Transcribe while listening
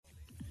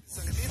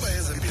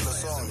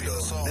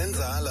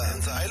nenzala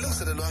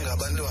ayilungiselelwanga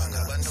abantwana.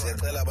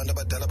 Siyacela abantu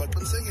abadala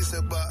baqinisekise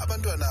ukuba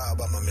abantwana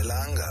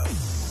abamamelanga.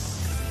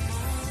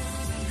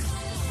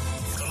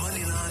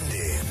 Qhamani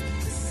Nande.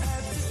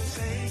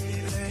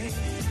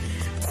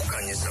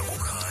 Kukhanyisa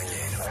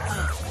kukhanye.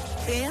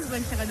 Yes,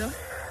 Banhlakano.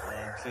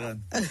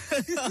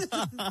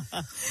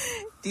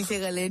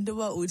 Dihleka lento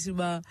ba uthi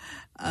ba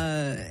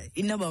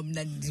inaba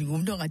mina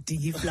ngumntu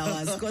ongadingi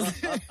flowers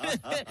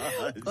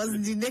because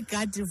ndine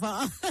garden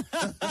fa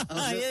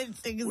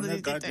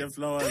une garden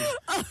flowers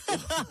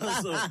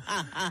so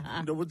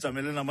ndo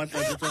bujamele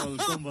namahlathi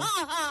flowers komba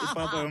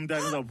ipapa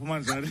yomntana izawuphuma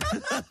njani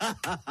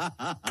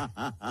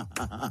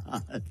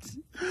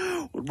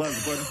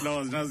ubazi khona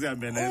flowers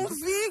nazihambe nayo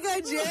ufika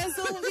nje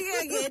so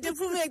ufika ngete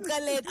ephume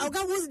ecaleni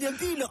awukabuzi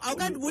nempilo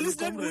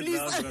awukandibulisa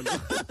nembulisa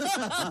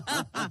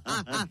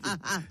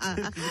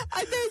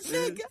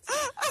Adehleka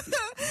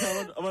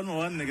abantu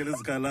wanekele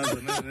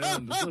izikhalazo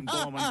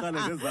ndisonqoma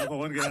maqale ngezakho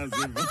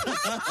wangeyaziva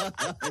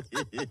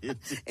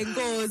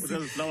Enkosi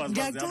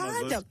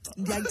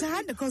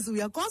ndiyakuthanda because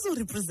uyakwazi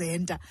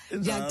urepresenta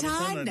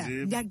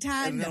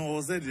ndiyakuthanda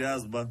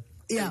ngosendiyazi ba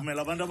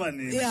kumela abantu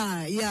abaningi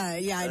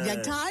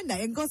ndiyakuthanda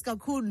enkosi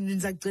kakhulu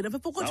niza kugcina apha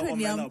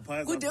epokothweni yam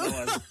kude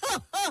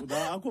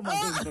akho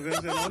manje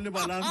ngizokeshela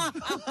ulibalanga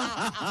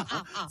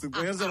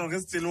siqhekeshela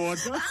ngestil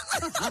water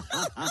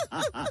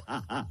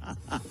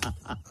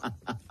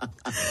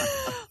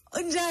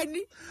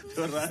unjani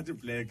right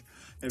black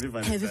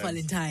happy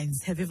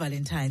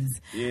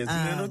Valentine's yes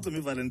ninocima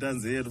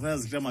iValentine's yethu funeka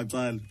zihle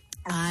macala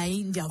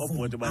hayi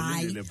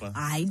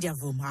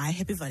ndiyavuma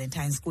happy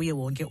Valentine's kuye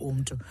wonke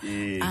umuntu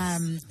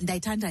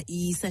ndayithanda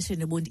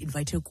i-session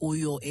ebondi-invite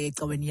kuyo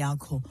ecaweni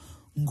yakho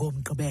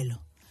ngomgqibelo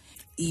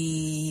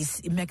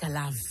i-mega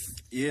love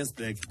yes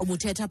black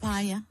ubuthetha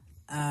phaya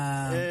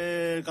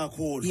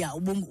kakhulu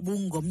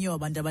ubungomnye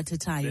wabantu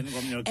abathethayo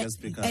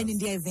and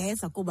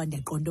ndiyayiveza kuba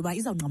ndiyaqonda uba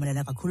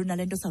izawungqamelela kakhulu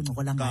nalento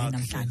sawuncokola ngayo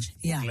namhlanje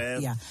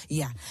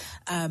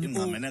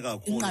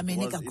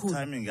ingqamene kakhulu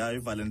timing yayo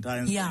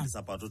iValentine's is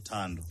about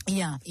uthando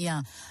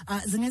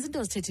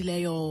zinezinto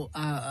zithethileyo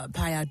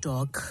phaya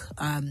doc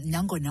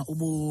nangona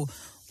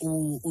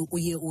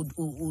uye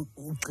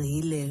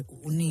ugcile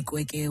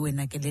unikwe ke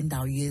wena ke le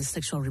ndawo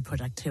ye-sexual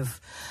reproductive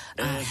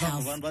health.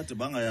 Abantu bathi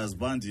bangayazi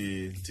uba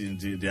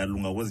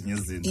ndiyalunga kwezinye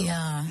izinto.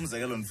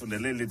 Umzekelo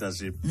ndifundele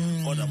leadership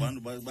kodwa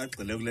abantu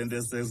bagxile kule nto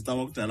ye-sex xa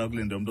wakudala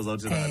kule nto umntu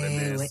uzawuthi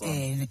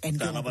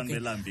kudala abantu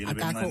belambile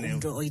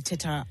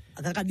benqanewe.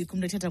 Akakabikho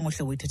umntu ethetha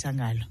ngohlobo uyithetha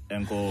ngalo.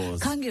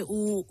 Enkosi.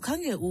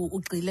 Khange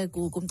ugxile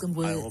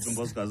kumcimbi I hope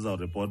inkosikazi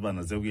izawureport uba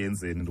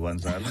nasekuyenzeni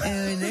ndiwanjalo.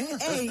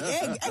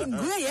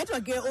 Nguye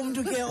yedwa ke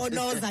umntu ke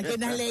onoza ke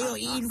naleyo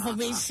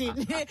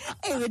information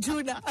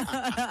wethuna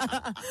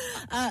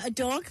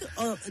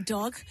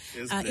doc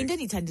into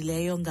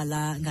endiyithandileyo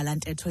ngala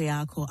ntetho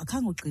yakho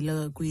akhange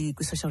ugxile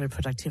kwi-social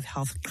reproductive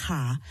health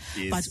qha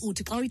but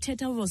uthi xa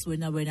uyithetha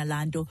wena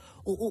laa nto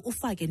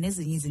ufake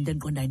nezinye izinto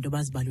endiqondayo into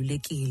yoba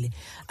zibalulekile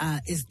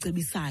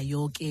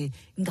ezicebisayo ke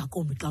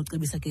ingakumbi xa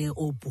ucebisa ke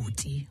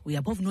oobhuti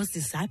uyaphofu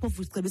nosisi hayi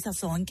phofu ucebisa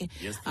sonke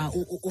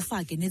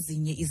ufake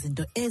nezinye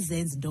izinto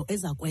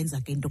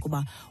ezakwenza ke into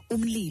yokuba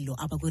umlilo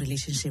apha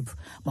kwi-relationship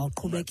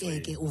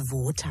mawuqhubekeke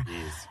uvutha.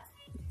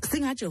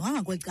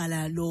 Singajonganga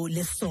kwecala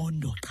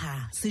lesondo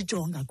qha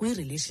sijonga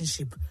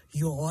kwi-relationship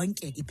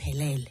yonke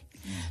iphelele.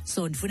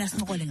 So ndifuna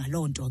sincokole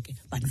ngaloo nto ke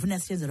but ndifuna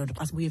siyenze loo nto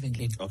xa sibuye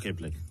evenkileni. Okay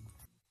black.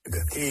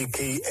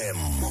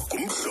 KKM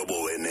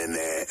kumhlobo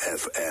wenene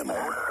FM.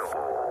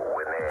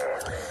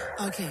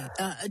 Okay,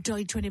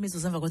 20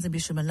 minutes emva kwensimbi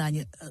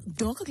ishumi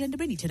Doc kule nto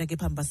bendiyithetha ke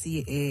phambi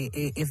basiye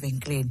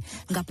evenkileni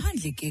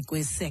ngaphandle ke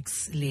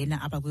kwe-sex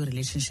lena apha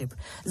kwi-relationship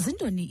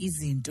zintoni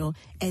izinto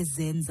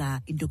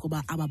ezenza into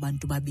yokuba aba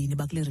bantu babini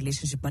bakule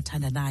relationship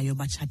bathandanayo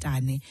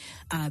batshatane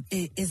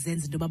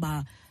ezenza into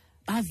yoba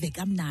bave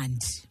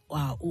kamnandi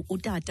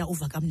utata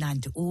uva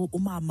kamnandi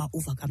umama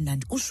uva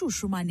kamnandi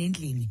ushushumane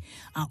endlini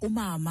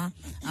umama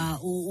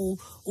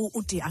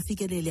ude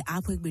afikelele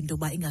apho ekubeni into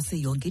yokuba ingase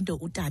yonke into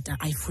utata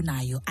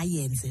ayifunayo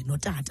ayenze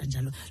notata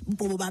njalo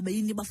bobo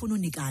babini bafuna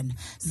unikana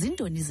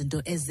zintoni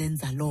izinto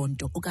ezenza loo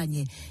nto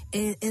okanye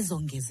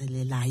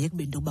ezongezelelayo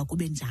ekubeni into yokuba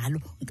kube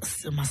njalo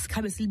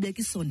masikhabe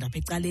silibeka isondo apha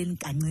ecaleni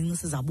kancinci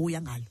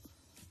sizabuya ngalo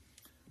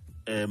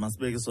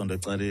masibeke isondo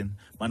ecaleni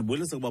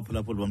mandibulise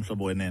kubaphulaphuli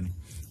bomhlobo wenene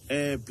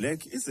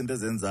black izinto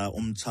ezenza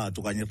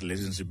umtshato okanye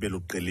relationship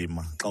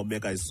beluqilima xa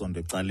ubeka isondo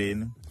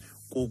ecaleni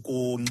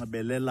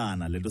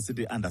kukunxibelelana lento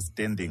sithi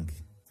understanding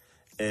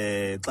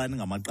xa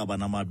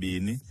ningamaqabane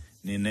amabini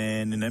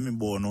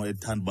ninemibono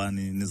ethanda uba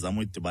nizama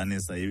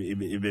uyidibanisa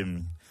ibe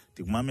mnye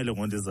ndikumamele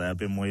ngondizayo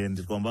apha emoyeni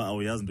ndikomba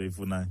awuyazi into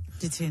oyifunayo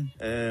ndithini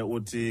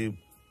uthi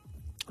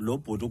lo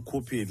bhuti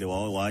ukukhuphile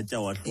watya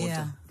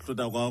wahluta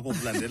hluta kwakho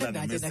kulandela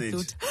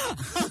ngemessage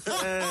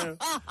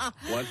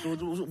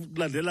wahluta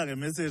kulandela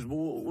ngemessage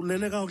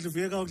ulele kakuhle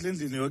ufike kakuhle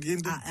endlini yonke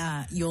into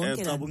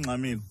yonke xa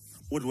bungxamile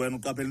uthi wena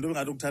uqaphela into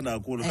engathi ukuthanda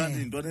kakhulu kanti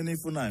yintoni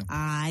eniyifunayo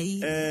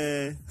hayi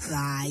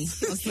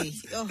okay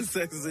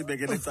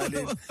sibekele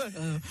ecaleni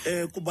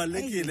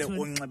kubalulekile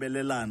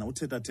unxibelelana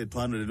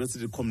uthethathethwano lento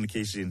sithi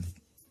communication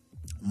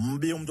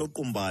mbi umuntu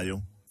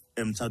oqumbayo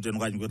emtshatweni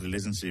okanye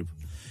kwi-relationship.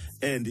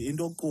 And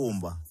into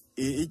oqumba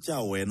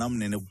itya wena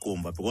mnene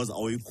kuqumba because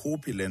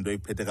awuyikhuphi le nto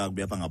ikuphethe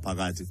kakubi apha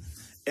ngaphakathi.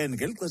 And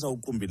ngeli xesha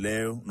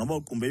uqumbileyo noba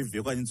uqumbe iveki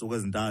okanye iintsuku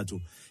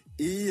ezintathu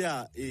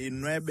iya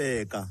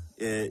inwebeka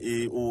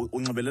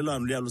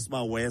unxibelelwano luya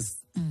lusiba worse.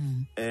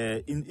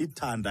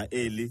 Ithanda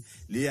eli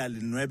liya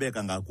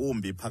linwebeka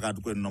ngakumbi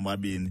phakathi kwenu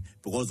nomabini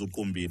because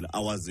uqumbile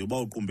awazi uba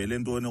uqumbele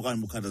ntoni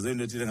okanye ukhathaze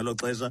into ethile ngelo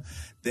xesha.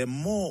 The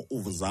more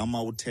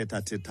uzama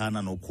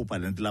uthetha-thethana nokhupha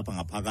le nto lapha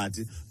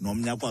ngaphakathi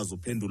nomnye akwazi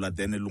uphendula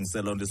then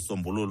elungisela loo nto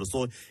isisombululo.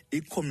 So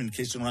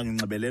i-communication okanye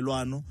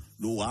unxibelelwano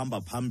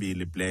luhamba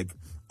phambili Black.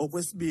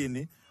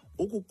 Okwesibini,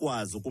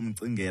 ukukwazi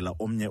ukumcingela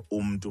omnye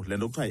umntu, le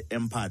nto kuthiwa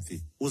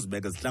yi-empathy,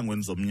 uzibeke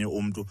ezihlangweni zomnye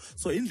umntu.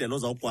 So indlela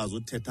ozawukwazi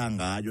uthetha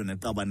ngayo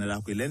neqabane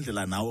lakho yile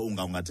ndlela nawe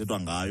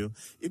ungathethwa ngayo.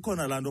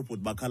 Ikhona laa nto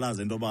obhuti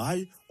bakhalaza into yoba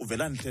hayi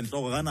uvela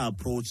nhlentloko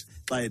akana-approach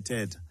xa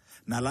ethetha.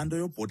 Nalaa nto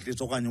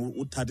yobhotlisha okanye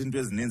uthatha into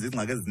ezininzi,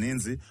 iingxaki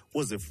ezininzi,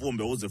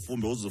 uzifumbe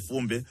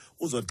uzothi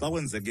xa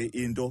kwenzeke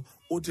into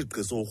uthi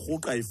gqiso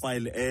urhuqa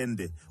ifayile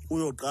ende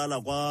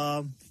uyoqala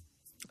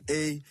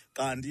kwa-A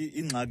kanti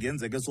ingxaki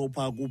yenzeke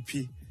sowuphaa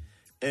kuphi.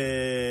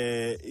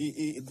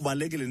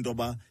 Kubalulekile into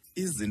yoba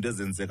izinto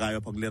ezenzekayo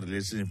apha kule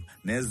relationship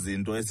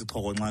nezinto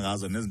esixhokonxa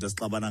ngazo nezinto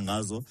esixabana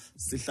ngazo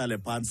sihlale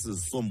phantsi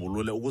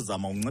sizisombulule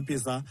ukuzama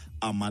unciphisa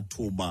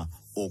amathuba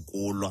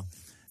okulwa.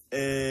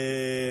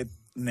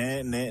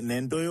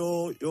 Nento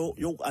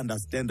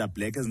yoku-understanda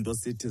Black ezinto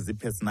sithi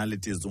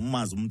zii-personalities,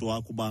 umazi umntu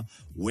wakho uba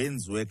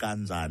wenziwe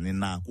kanjani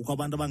na. Kukho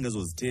abantu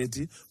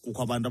abangezozithethi,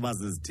 kukho abantu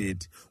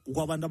abazizithethi,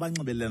 kukho abantu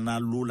abanxibelelana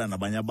lula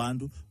nabanye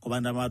abantu, kukho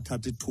abantu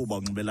abathatha ithuba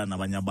unxibelelana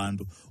nabanye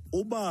abantu.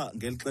 Uba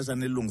ngeli xesha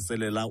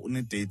nilungiselela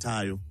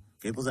unideyithayo,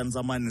 ngeli xesha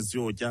nisamane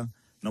nisiyotya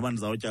noba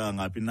ndizawutya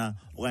kangaphi na,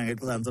 okanye ngeli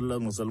xesha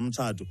niselungisela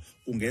umtshato,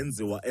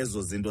 kungenziwa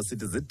ezo zinto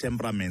sithi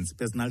zii-temperaments,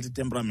 personality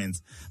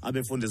temperaments.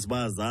 Abefundisi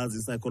bayazazi,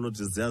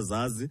 ii-psychologists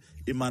ziyazazi,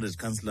 ii-marriage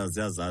counselors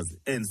ziyazazi.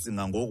 And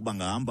singangoku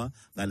bangahamba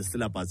ngale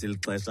syllabus eli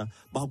xesha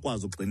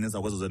bakwazi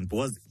ukugxinisa kwezo zinto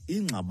because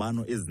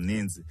iingxabano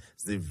ezininzi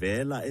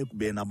zivela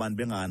ekubeni abantu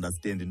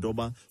benga-understandi into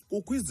yoba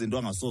kukho izinto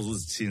angasoze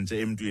uzitshintshe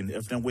emntwini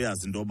efuneka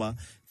uyazi into yoba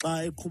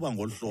xa eqhuba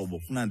ngolu hlobo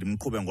funa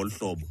ndimqhube ngolu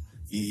hlobo.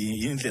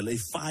 Yindlela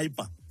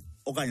ifiber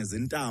okanye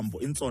zintambo,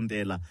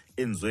 intsontela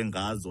enziwe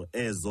ngazo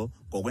ezo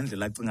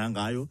ngokwendlela acinga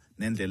ngayo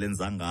nendlela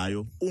enza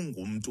ngayo.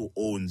 Ungumntu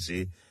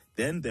onje,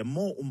 then the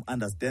more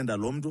understanda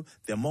lo mntu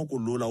the more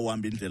kulula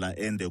uhamba indlela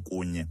ende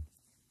kunye.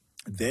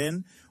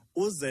 Then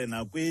uze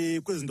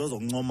kwizinto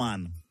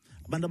zokuncomana.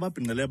 Abantu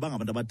ababhinqileyo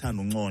bangabantu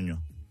abathanda unconywa.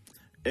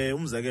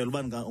 Umzekelo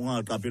uba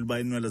ungaqapheli uba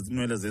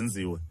inwele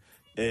zenziwe,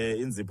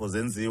 inzipho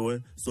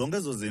zenziwe, zonke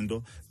ezo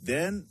zinto,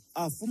 then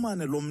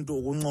afumane lo mntu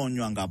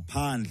ukunconywa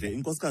ngaphandle.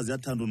 Inkosikazi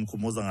yathanda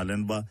unikhumbuza ngale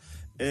nto uba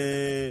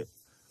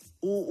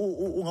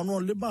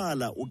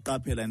unganolibala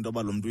uqaphela into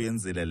yoba lo mntu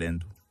uyenzile le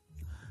nto.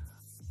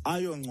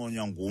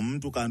 Ayonconywa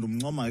ngumntu kanti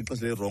umncoma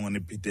ngexesha elirongo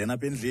nibhidena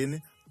apha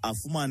endlini,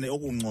 afumane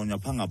okunconywa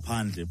phaa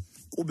ngaphandle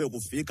kube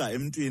kufika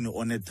emntwini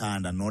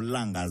onethanda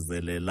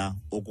nolangazelela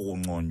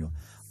okukunconywa.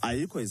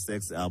 Ayikho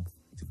isex apho,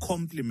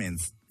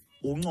 compliments.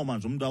 Uncoma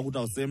nje umntu wakho uthi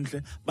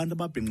awusemhle. Abantu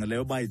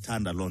ababhinqileyo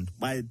bayithanda loo nto,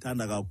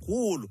 bayithanda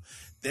kakhulu.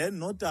 Then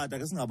notata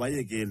ke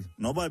singabayekeli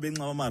noba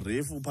benxiba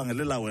amarifu,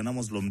 uphangelela wena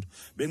mos lo mntu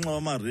benxiba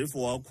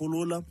amarifu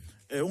wakhulula,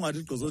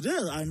 ungathi gqizo nje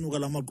anyuka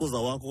la maquza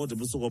wakho kodwa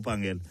busuku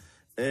ophangela.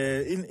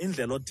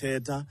 Indlela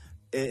othetha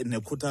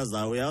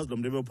nekhuthazayo, uyazi lo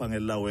mntu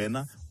ebephangelela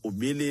wena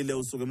ubilile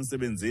usuka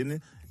emsebenzini,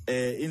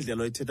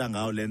 indlela oyithetha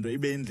ngayo le nto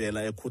ibe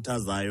indlela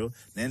ekhuthazayo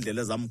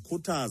nendlela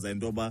ezamkhuthaza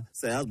into yoba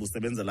siyayazi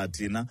busebenzela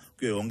thina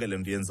kuyo yonke le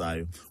nto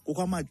yenzayo.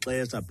 Kukho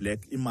amaxesha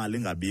Black imali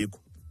ingabikho,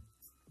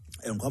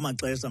 kukho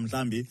amaxesha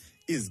mhlawumbi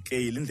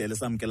izikeyili, indlela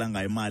esamkela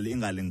ngayo imali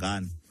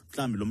ingalingani.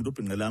 Mhlawumbi lo mntu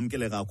ubhinqile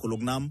amkele kakhulu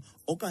kunam,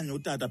 okanye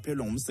utata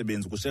aphelwe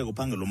ngumsebenzi kushiyeke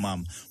uphangela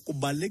umama.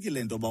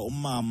 Kubalulekile into yoba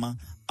umama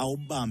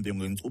awubambe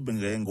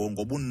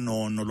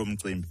ngobunono lo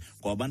mcimbi,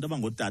 ngoba abantu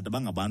abangootata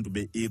bangabantu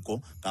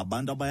be-ego,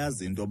 ngabantu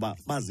abayazi into yoba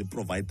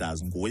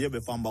bazi-providers. Nguye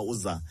befamba uba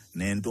uza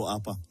nento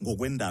apha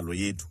ngokwendalo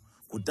yethu.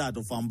 Ngutata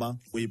ufamba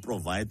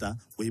uyiprovider,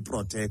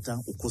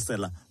 uyiprotector,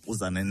 ukhusela,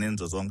 uza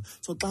nenzo zonke.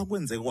 So xa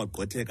kwenzeka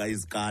kwagqwetheka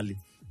izikali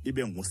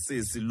ibe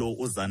ngusisi lo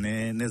uza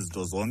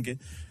nezinto zonke,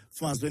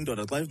 fumanise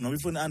indoda xa noba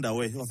ifuna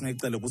i-underwear kwafuneka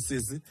icele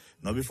kusisi,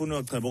 noba ifuna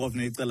uyocheba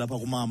kwafuneka icele apha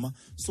kumama.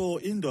 So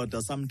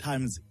indoda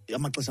sometimes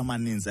amaxesha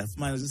amaninzi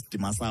afumanisa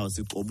isidima sayo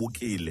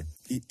sicobukile,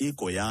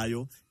 i-ego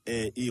yayo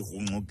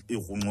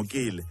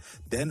igrungqukile.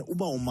 Then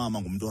uba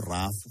umama ngumntu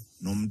orafu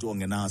nomntu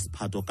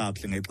ongenasiphatho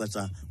kakuhle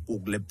ngexesha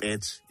kukule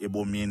patch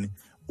ebomini,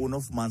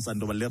 unofumanisa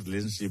into yoba le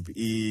relationship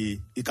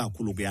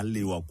ikakhulu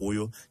kuyaliwa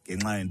kuyo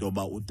ngenxa yento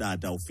yoba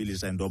utata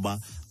ufilisha into yoba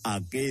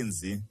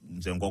akenzi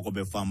njengoko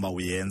befamba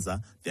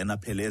uyenza, then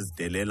aphele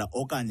ezidelela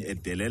okanye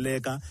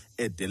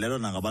edelelwa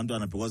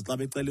nangabantwana, because xa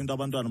becela into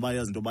abantwana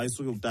bayazi into yoba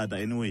isuke kutata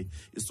anyway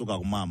isuka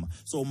kumama.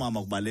 So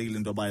umama kubalulekile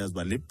into yoba yazi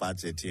uba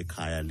libhajethi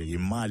yekhaya le,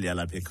 yimali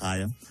yalapha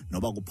ekhaya,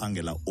 noba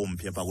kuphangela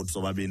umphi apha kuthi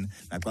sobabini.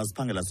 Naxa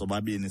siphangela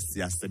sobabini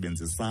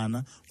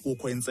siyasebenzisana,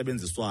 kukho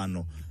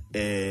intsebenziswano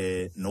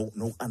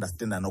no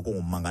understanda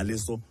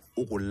nokungumangaliso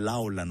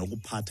ukulawula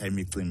nokuphatha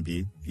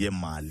imicimbi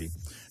yemali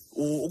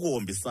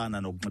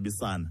ukuhombisana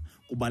nokunxibisana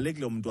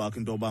kubalekile umuntu wakhe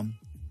into yoba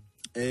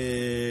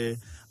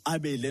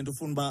abe lento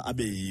ufuna uba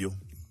abe yiyo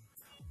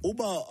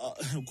uba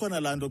khona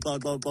laa nto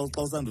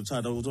xa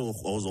usandutshata ukuthi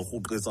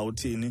uzorhuqisa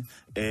uthini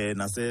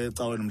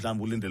nasecaweni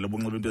mhlawumbi ulindele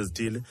ubunxiba into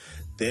ezithile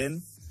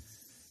then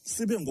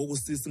sibe ngoku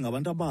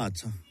singabantu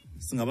abatsha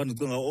singabantu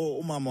ndicinga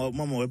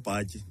umama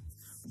webhatyi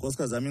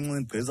unkosikazi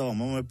yami igqisa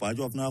wamama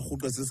webhatyi wafuneka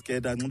arhuqise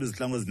isiketi anxibe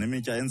izihlangu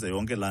ezinemitya enze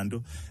yonke laa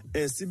nto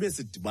sibe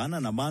sidibana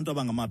nabantu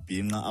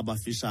abangamabhinqa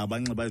abafisha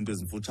abanxiba izinto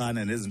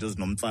ezimfutshane nezinto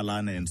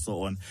ezinomtsalane and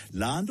so on.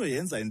 Laa nto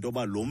yenza into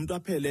yoba lo mntu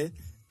aphele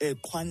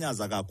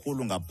eqhwanyaza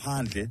kakhulu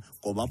ngaphandle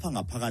ngoba apha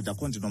ngaphakathi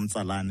akho nto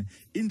inomtsalane.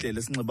 Indlela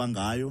esinxiba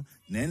ngayo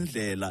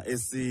nendlela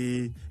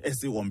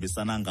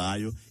esihombisana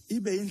ngayo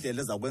ibe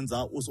indlela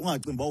ezakwenza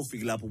ungacingi uba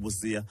ufike lapho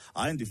ubusiya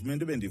hayi ndifumene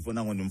into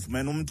ebendiyifuna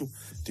ndimfumene umntu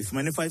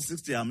ndifumene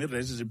i-560 yam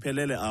irelationship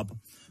iphelele apha.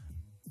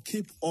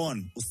 Keep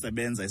on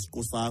usebenza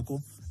isiqu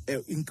sakho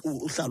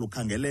uhlala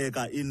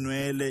ukhangeleka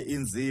inwele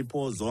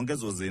inzipho zonke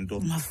ezo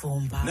zinto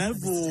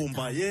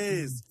nevumba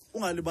yes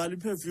ungalibali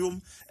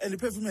iperfume and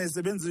iperfume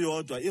ayisebenzi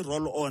yodwa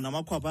i-roll on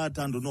amakhwapha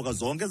ayathanda unuka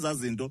zonke ezaa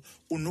zinto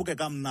unuke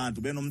kamnandi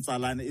ube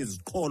nomtsalane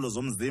iziqholo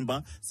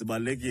zomzimba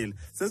zibalulekile.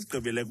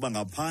 Sesigqibele kuba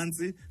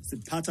ngaphantsi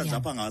siphatha nje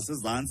apha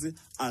ngasezantsi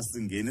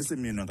asingeni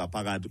siminwe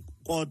ngaphakathi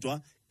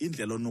kodwa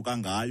indlela onuka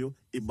ngayo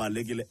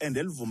ibalulekile and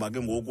elivumba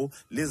ke ngoku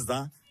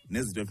liza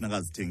nezinto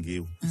efuneka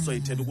zithengiwe. So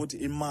ithetha ukuthi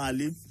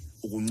imali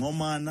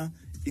ukuncomana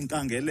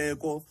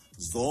inkangeleko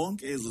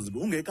zonke ezo zinto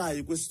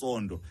ungekayi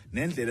kwisondo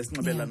nendlela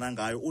esinxibelana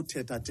ngayo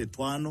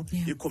uthethathethwano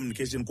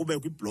i-communication kube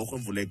kwibhlorho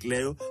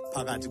evulekileyo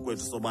phakathi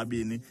kwethu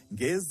sobabini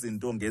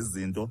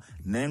ngezinto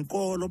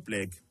nenkolo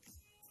Black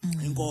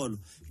inkolo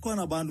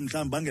khona abantu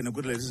mhlawumbi bangene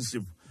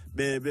kwi-relationship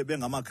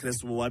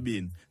bengamakrestu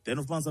bobabini then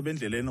ufumanisa uba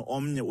endleleni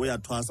omnye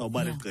uyathwasa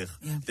ubale gqirha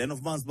then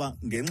ufumanisa uba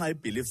ngenxa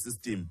ye-belief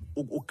system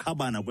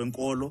ukukhabana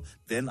kwenkolo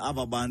then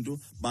aba bantu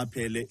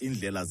baphele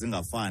indlela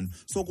zingafani.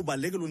 So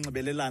kubalulekile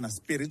unxibelelana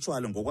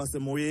spiritual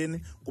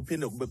ngokwasemoyeni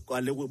kuphinde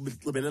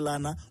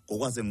kunxibelelana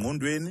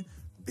ngokwasengqondweni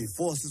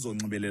before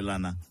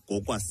sizonxibelelana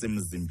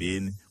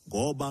ngokwasemzimbeni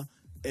ngoba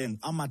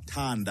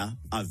amathanda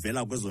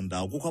avela kwezo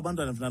ndawo. Kukho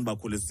abantwana funani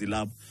bakhulisile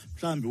apho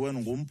mhlawumbi wena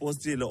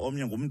ngumpostile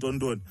omnye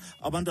ngumntontoni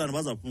abantwana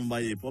bazaphuma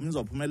bayiphi omnye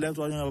uzawuphuma eleft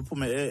omnye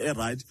baphume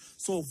right.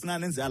 So funeka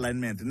nenze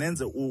alignment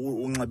nenze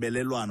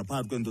unxibelelwano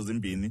phakathi kweento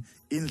zimbini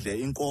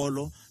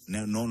inkolo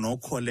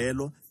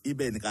nokholelo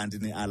ibe kanti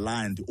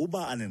ni-aligned.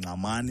 Uba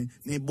aningqamani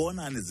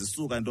nibonane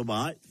zisuka into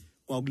yoba hayi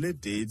kwakule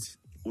date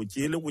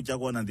utyile ukutya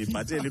kona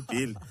ndibhatele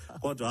ibhili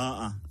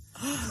kodwa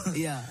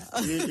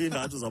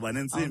ingathi uzawuba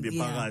nentsimbi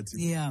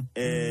phakathi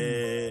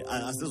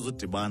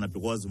asizudibana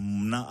because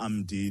mna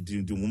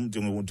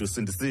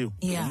ndisindisiwe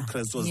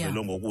umkrestu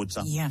ozelwe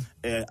ngokutsha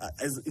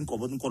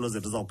iinkolo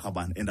zethu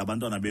zawukhabana and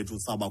abantwana bethu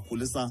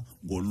sabakhulisa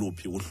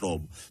ngoluphi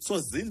uhlobo. So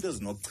zinto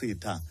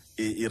ezinokuchitha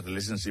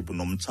i-relationship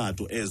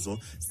nomtshato ezo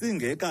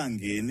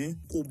singekangeni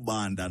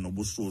kubanda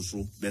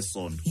nobushushu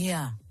besondo.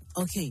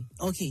 Okay.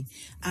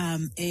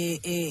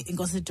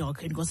 Inkosi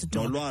Doc.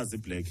 Nolwazi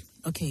Black.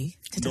 Okay.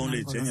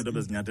 Knowledge ngento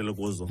bezinyathele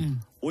kuzo.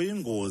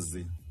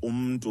 Uyingozi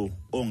umuntu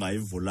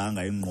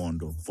ongayivulanga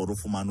ingqondo for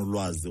ufumana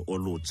ulwazi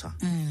olutsha.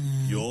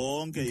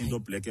 Yonke into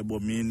Black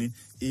ebomini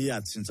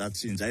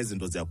iyatshintsha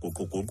izinto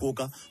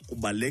ziyaguquguquka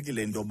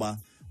kubalekile into yoba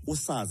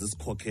usazi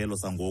isikhokhelo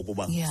sangoku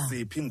uba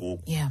siphi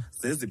ngoku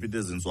zeziphi into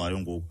ezenziwayo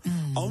ngoku.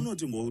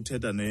 Awunothi ngoku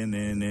uthetha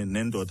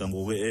nendoda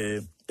ngoku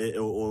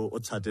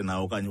otshate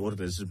nayo okanye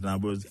o-relationship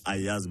nabo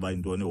ayazi uba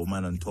yintoni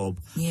woman on top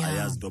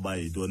ayazi into yoba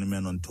yintoni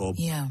man on top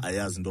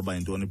ayazi into yoba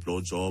yintoni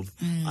blow job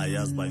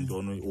ayazi uba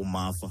yintoni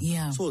umafa.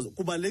 So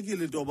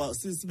kubalulekile into yoba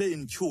sibe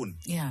in tune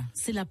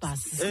syllabus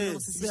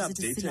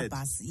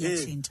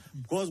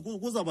because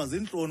kuzawuba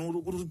zintloni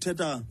ukuthi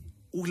uthetha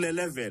ukule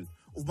level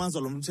ufumanisa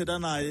lo mntu uthetha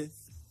naye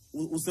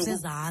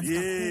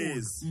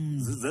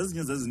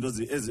zezinye zezinto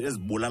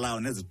ezibulalayo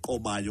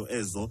neziqobayo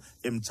ezo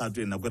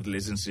emtshatweni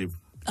nakwi-relationship.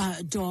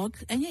 Doc,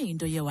 enye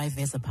into ye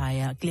wayiveza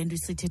phaya kule nto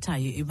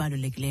isithethayo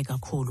ibalulekileyo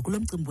kakhulu kulo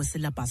mcimbi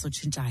wesilabhasi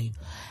otshintshayo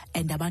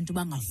and abantu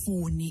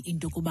bangafuni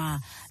into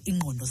kuba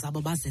ingqondo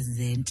zabo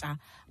bazenze ntsha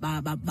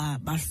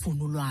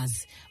bafuna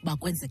ulwazi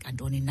bakwenzeka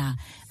ntoni na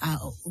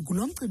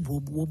kulo mcimbi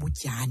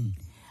wobutyani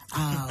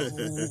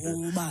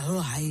uba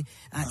hayi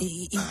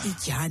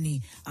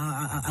ityani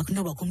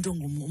akunobakho umntu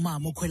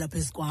ongumama okhwela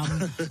phezu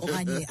kwam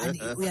okanye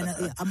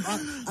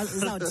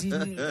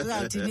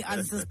uzawuthini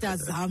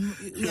i-ancestors zam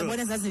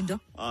uyabona ezaa zinto.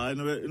 Hayi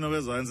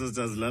inobezo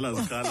ancestors zilala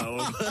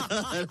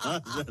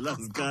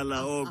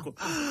zikhala oko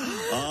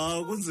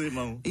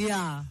kunzima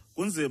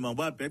kunzima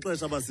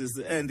babhexesha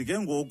abasisi and ke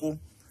ngoku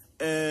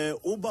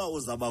uba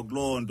uzaba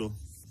kuloo nto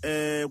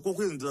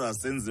kukho izinto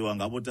zasenziwa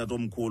ngabo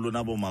tatomkhulu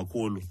nabo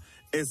makhulu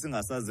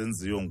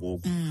esingasazenziyo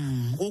ngoku.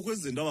 Kukho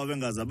izinto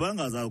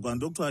bangazazi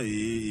kwanto kuthiwa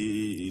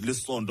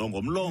lisondo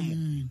ngomlomo.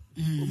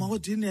 Uma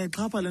kuthini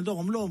yayixhapha lento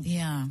ngomlomo.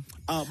 Yeah.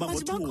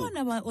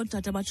 Bakhona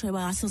otata batshoyo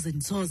basoze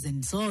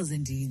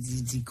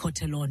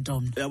ndikhothe loo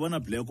nto. Uyabona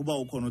Black, uba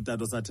ukhona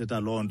utata osathetha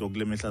loo nto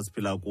kule mihla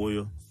siphila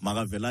kuyo,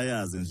 makavela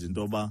yazi nje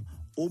into yoba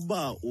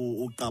uba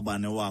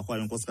uqabane wakho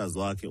okanye unkosikazi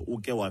wakhe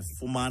uke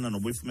wafumana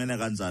noba uyifumene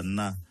kanjani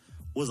na,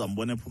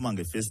 uzambona ephuma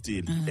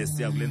ngefestile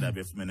esiya kule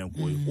ndaba efumene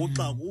kuyo.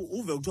 Uxa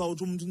uve kuthiwa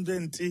uthi umuntu into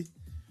enti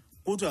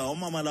kuthiwa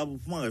umama lapho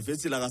uphuma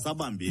ngefestile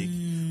akasabambeki.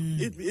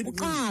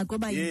 Uxakwe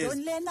uba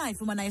yintoni lena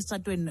ifumana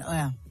esitratweni.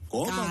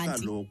 Ngoba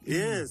kaloku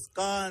yes,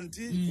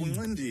 kanti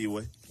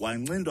uncindiwe,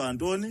 wancindwa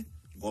ntoni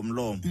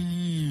ngomlomo.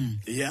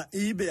 Ya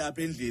ibe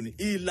apha endlini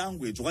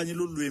ilanguage okanye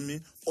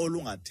lulwimi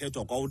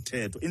olungathethwa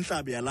kwawuthetho.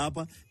 Inhlabi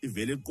yalapha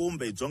ivele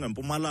iqumbe ijonge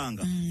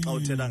empumalanga xa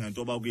uthetha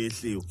ngento yoba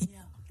kuyehliwe.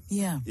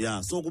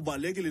 Yeah, so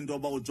kubalekile into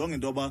yoba ujonge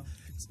into yoba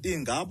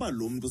ingaba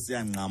lo muntu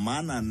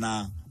siyangqamana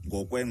na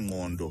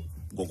ngokwengqondo,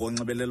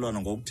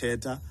 ngokonxibelelwano,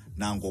 ngokuthetha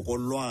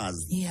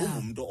nangokolwazi.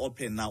 Ungumuntu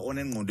open na,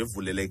 onengqondo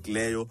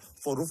evulelekileyo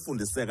for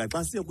ufundiseka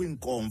xa siye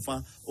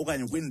kwiinkomfa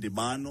okanye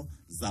kwiindibano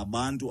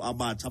zabantu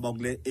abatsha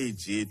abakule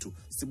age yethu.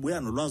 Sibuya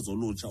nolwazi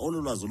olutsha,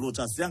 olu lwazi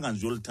olutsha siyanga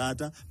nje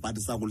ulithatha but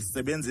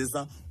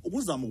sakulisebenzisa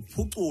ukuzama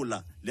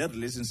ukuphucula le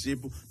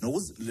relationship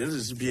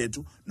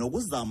yethu,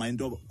 nokuzama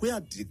into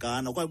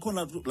kuyadikana okanye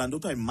khona laa nto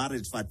kuthiwa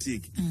yi-marriage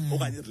fatigue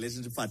okanye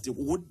i-relationship fatigue,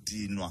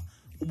 ukudinwa.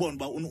 Ubona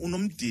uba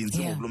unomdinsi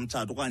ngokulo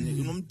mtshato okanye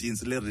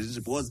unomdinsi le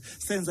relationship because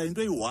senza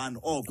into eyi-one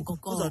oko.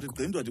 Uzawuthi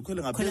gqindoda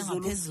ikhwele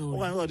ngaphezulu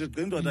okanye uzawuthi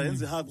gqindoda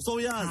yenze ihagu. So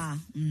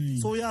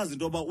uyazi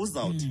into yoba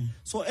uzawuthi.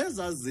 So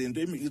ezaa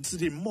zinto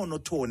sithi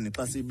monotony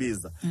xa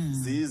siyibiza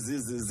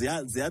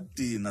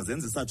ziyadina,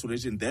 zenza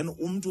i-saturation, then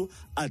umntu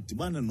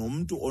adibane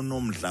nomntu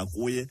onomdla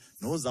kuye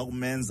noza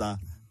kumenza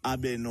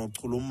abe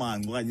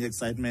nochulumanco okanye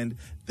excitement,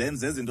 then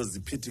zezinto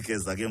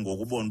ziphithikeza ke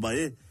ngokubona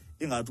uba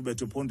ingathi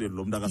ubethe ephondweni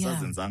lo muntu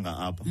akasazenzanga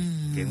apha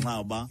ngenxa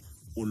yoba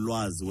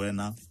ulwazi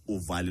wena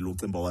uvalile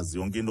ucimba wazi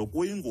yonke into.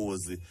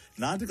 Kuyingozi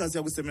nathi xa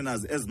siya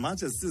kwiseminars as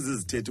much as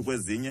sizizithethi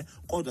kwezinye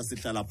kodwa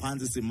sihlala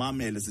phantsi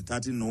simamele,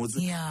 sithatha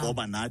inotes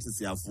ngoba nathi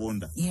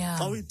siyafunda.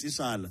 Xa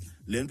uyitishala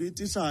le nto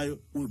itishayo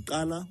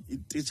uqala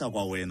ititsha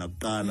kwawena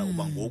kuqala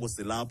uba ngoku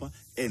silapha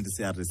and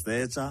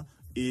siyaresearcha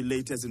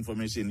i-latest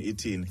information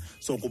ithini.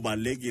 So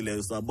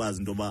kubalulekile sabazi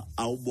into yoba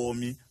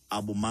awubomi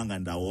abumanga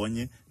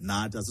ndawonye,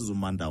 nathi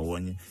asizuma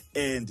ndawonye,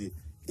 and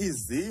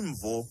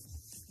izimvo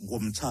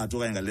ngomtshato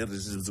okanye ngale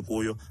relationships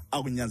kuyo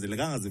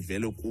akunyanzelekanga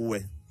zivele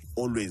kuwe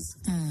always.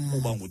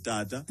 Uba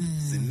ngutata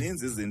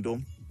zininzi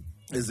izinto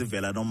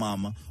ezivela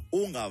nomama,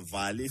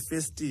 ungavali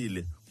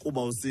ifestile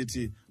kuba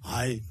usithi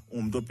hayi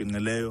umuntu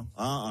obhinqileyo.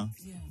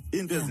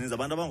 Into ezininzi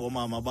abantu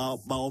abangomama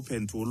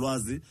ba-open to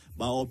ulwazi,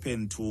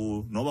 ba-open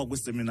to noba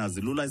kwiseminars,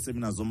 lula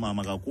iseminars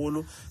zomama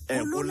kakhulu.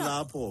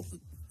 Kulapho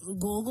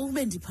ngoku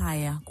kube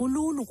ndiphaya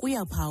kululu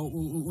kuya phaa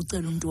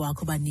ucela umntu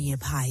wakho uba niye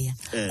phaya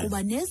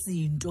kuba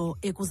nezinto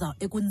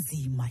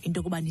ekunzima into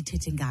yokuba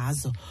nithethe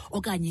ngazo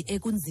okanye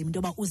ekunzima into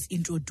yoba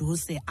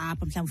uzi-introduce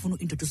apha, mhlawumbi ufuna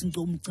u-introduce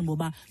umcimbi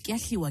woba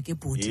kuyahliwa ke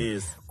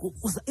bhuti.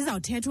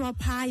 Izawuthethwa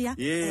phaya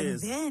and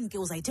then ke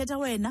uzayithetha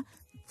wena,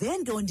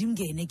 then ke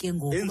ndimngene ke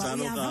ngoku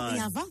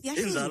uyava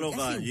injalo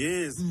ka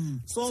yes.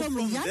 So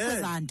from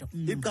there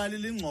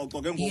iqalile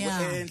ingxoxo ke ngoku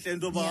enhle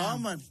into yoba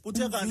man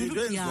kuthe kanti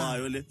into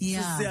enziwayo le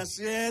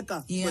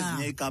siyashiyeka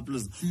kwezinye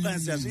ii-couples okanye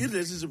siyashiya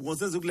i-relationship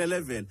ngosezikule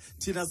level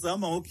thina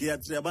sihamba ngogear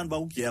 3 abantu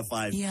bakugear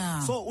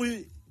 5. So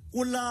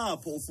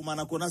kulapho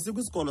ufumana khona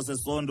asikwisikolo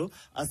sesondo,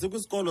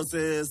 asikwisikolo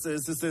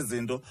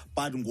sezinto,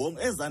 but ngoku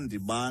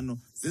ezandibano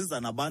ziza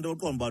nabantu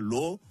oqomba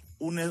lo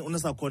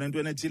unesakhona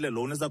entweni ethile,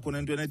 lo unesakhona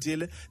entweni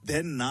ethile,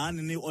 then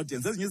nani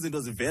ni-audience. Ezinye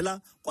izinto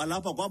zivela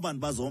kwalapha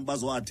kwabantu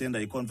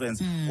bazo-attenda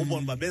i-conference,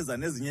 ubona babeza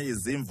nezinye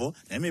izimvo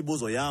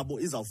nemibuzo yabo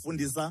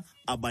izawufundisa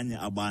abanye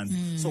abantu.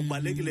 So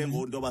kubalulekile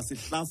into yoba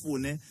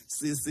sihlafune,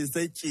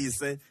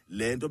 sisetyise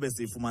le nto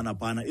besiyifumana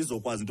phana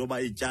izokwazi into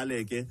yoba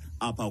ityaleke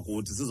apha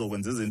kuthi,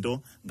 sizokwenza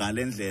izinto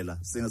ngale ndlela,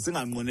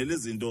 singanqweneli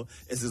izinto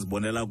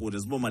esizibonela kuthi,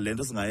 siboma le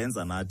nto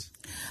singayenza nathi.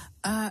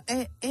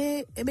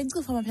 Bendicinga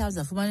ufama mhlawumbi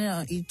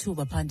zafumana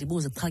ithuba phaa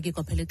ndibuze kuchake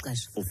kwaphela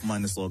ixesha.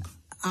 Ufumane isoka.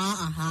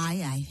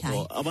 Hayi.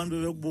 Abantu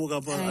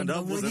bebekubuka phaa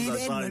andabuze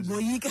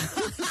endaboyika.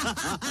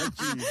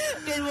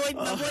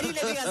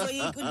 Ndibonile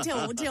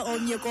ndingazoyika uthe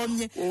omnye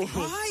komnye.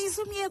 Hayi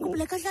isumyeka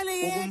ubuleka ahlale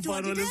yedwa.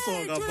 Umfana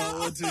olisoka phaa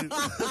othi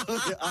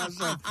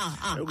Asha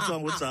ekuthiwa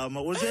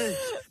nguJama uthi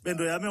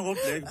bento yami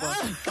ngo-black phaa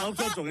xa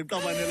uthojonga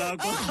iqabane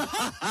lakho.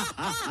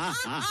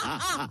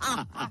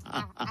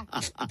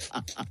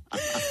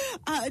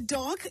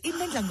 Doc,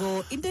 into endla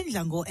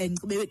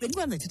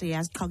bendikwazi ndithethe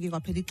yasiqhawuke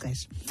kwaphela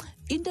ixesha.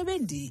 Into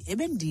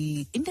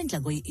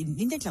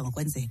endla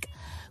ngokwenzeka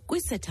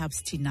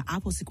kwii-setups thina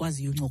apho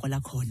sikwaziyo uncokola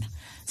khona,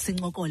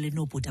 sincokole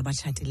noobhuti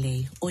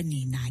abatshatileyo,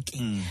 oonina ke.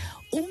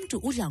 Umntu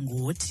udla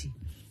ngothi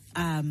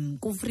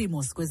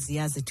ku-Freemos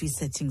kweziya zethu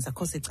ii-settings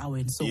akho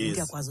secaweni so Yes.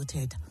 uyakwazi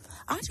uthetha.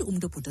 Athi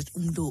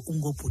umntu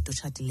ungobhuti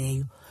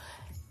otshatileyo,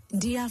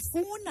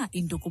 ndiyafuna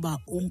into kuba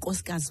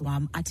unkosikazi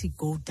wam athi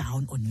go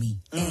down on me,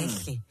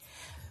 ehle,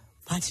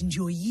 but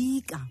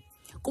ndiyoyika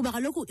kuba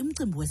kaloku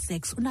imicimbi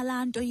wesex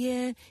unalaa nto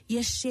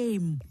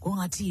ye-shame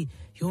ngongathi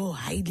yho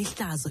hayi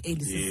lihlazo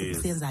eli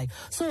sisenzayo.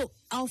 So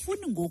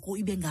awufuni ngoku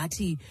ibe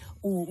ngathi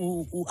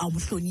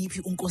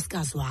awumhloniphi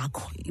unkosikazi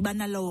wakho, iba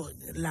nalo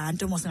laa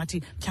nto mos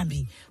ngathi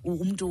mhlawumbi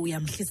umntu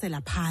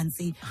uyamhlisela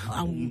phantsi.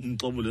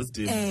 Umxobo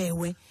lesidima.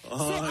 Ewe.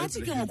 So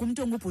athi ke ngoku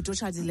umntu ongubhuti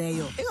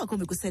otshatileyo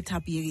ingakumbi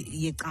kwi-setup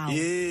yecawa,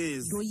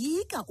 Yes.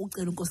 ndoyika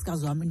ucela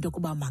unkosikazi wam into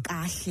yokuba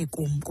makahle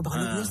kum kuba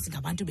kaloku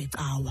yosingabantu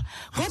becawa,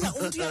 kodwa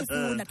umntu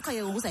uyayifuna qha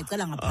ke ngoku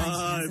uzayicela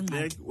ngaphandle.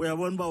 Black,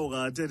 uyabona uba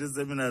ungathetha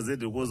iisemina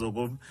zethu kuzo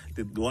kum.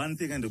 The one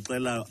thing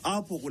endikuxelayo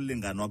apho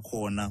kulinganwa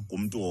khona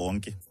ngumntu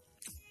wonke,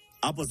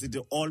 apho sithi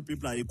all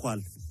people are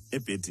equal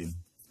ebhedini.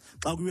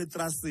 Xa kuyiwe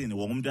etrasini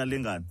wonke umntu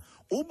alingana.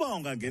 Uba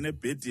ungangena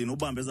ebhedini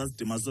ubambe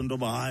esasidima sonto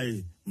yoba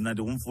hayi mna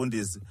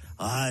ndingumfundisi,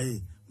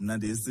 hayi mna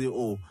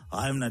ndiyi-CEO,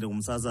 hayi mna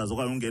ndingumsasazi,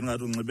 okanye ungeni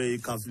ngathi unxibe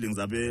ii-cufflinks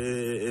apha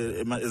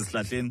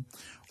ezihlahleni,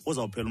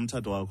 uzawuphela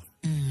umtshato wakho.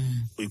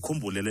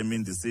 Uyikhumbule le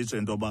mini ndisitsho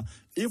into yoba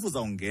if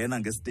uzawungena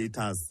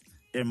ngestatus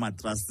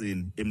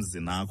ematrasini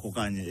emzini akho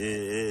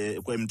okanye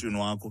kwemntwini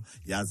wakho,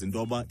 yazi into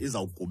yoba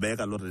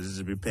izawugubeka loo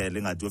relationship iphele,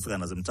 ingade uyofika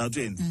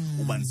nasemtshatweni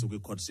uba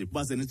nisukwi-courtship.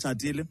 Uba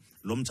senitshatile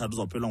lo mtshato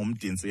uzawuphelwa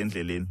ngumdintsi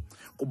endleleni.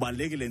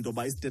 Kubalulekile into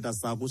yoba istatus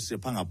sakho usishiye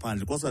phaa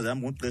ngaphandle. Nkosikazi yam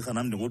ngugqirha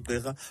nam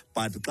ndingugqirha,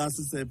 but xa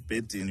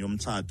sisebhedini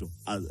yomtshato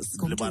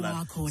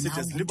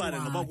silibale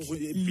noba kukho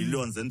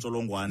ii-billions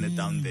zentsholongwane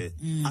down there,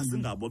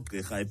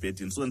 asingabogqirha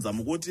ebhedini. So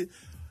ndizama ukuthi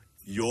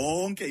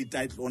yonke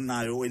ititle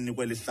onayo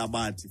enikwe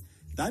lihlabathi.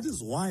 That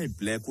is why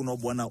Black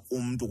unobona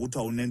umntu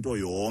kuthiwa unento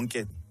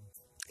yonke,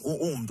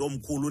 umntu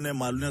omkhulu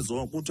unemali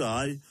unezonke, kuthi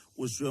hayi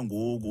ushiywe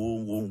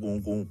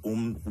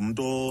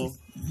ngumntu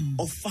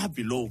ofar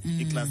below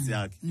iklasi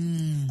yakhe.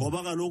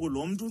 Ngoba kaloku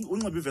lo mntu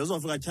unxiba ivesi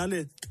uzawufika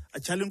atyhale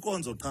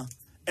inkonzo qha,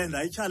 and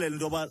ayitshalele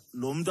into yoba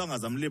lo mntu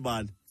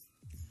angazamlibali.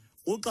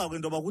 Uxakwe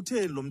into yoba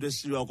kutheni lo mntu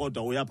eshiywa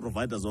kodwa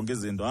uyaprovide zonke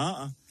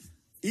izinto.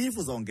 If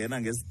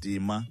uzawungena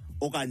ngesidima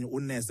okanye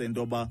unese into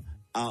yoba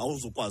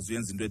awuzukwazi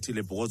uyenza into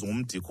ethile because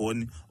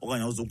ngumdikoni,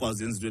 okanye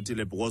awuzukwazi uyenza into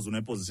ethile because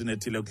uneposition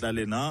ethile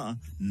ekuhlaleni,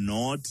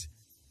 not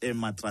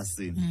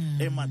ematrasini.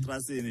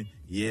 Ematrasini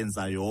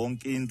yenza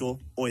yonke into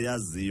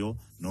oyaziyo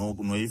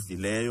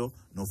noyivileyo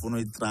nofuna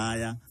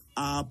uyitraya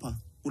apha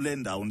kule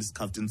ndawo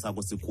isikhaftini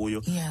sakho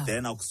sikuyo,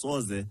 then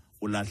akusoze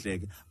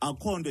ulahleke.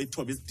 Akho nto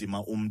ithoba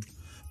isidima umntu.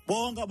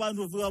 Bonke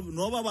abantu ufika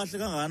noba bahle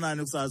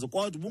kangakanani kusazi,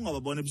 kodwa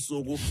ubungababona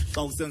ebusuku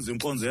xa kusenziwa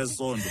inkonzo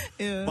yesondo.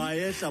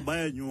 Bayehla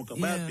bayanyuka,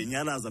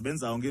 bayabhinyalaza,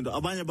 benza yonke into.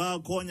 Abanye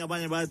bayakhonya,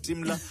 abanye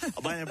bayathimla,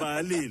 abanye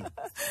bayalila.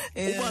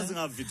 Uba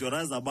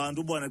singavideorayiza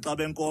abantu ubone xa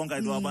benkonka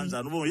into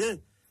abanjani, ubone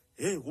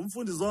hey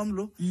ngumfundisi wam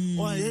lo,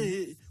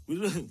 hey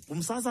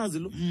ngumsasazi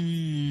lo.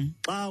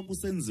 Xa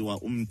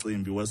kusenziwa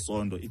umcimbi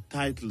wesondo,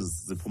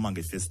 ii-titles ziphuma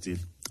ngefestile.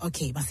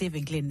 Okay, masiye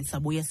evenkileni,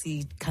 sabuya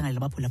sikhangele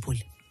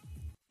abaphulaphuli.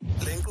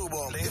 Le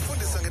nkqubo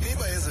ifundisa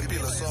ngemiba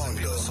yezempilo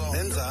sonke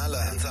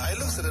nenzala,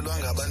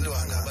 ayilungiselelwanga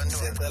abantwana.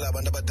 Siyacela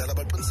abantu abadala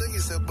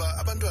baqinisekise ukuba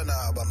abantwana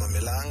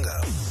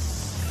abamamelanga.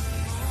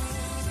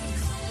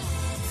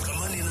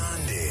 Qhamani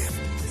Nande.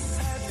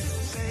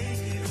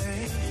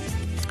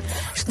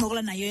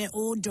 Sincokola naye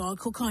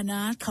uDoc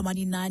ukhona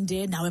Qhamani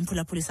Nande, nawe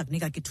mphulaphuli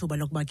sakunika ke ithuba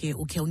lokuba ke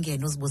ukhe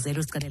ungene uzibuzele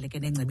uzicalele ke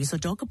nengcebiso.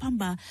 Doc,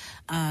 phamba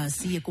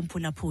siye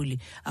kumphulaphuli,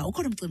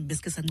 ukhona umcimbi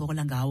besike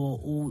sancokola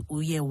ngawo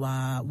uye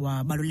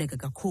wabaluleka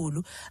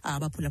kakhulu,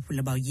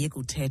 abaphulaphuli bawuyeka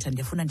uthetha.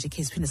 Ndiyafuna nje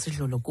ke siphinde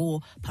sidlule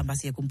kuwo phamba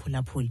siye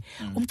kumphulaphuli.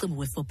 Umcimbi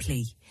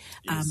we-foreplay.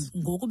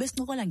 Ngoku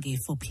besincokola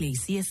nge-foreplay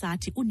siye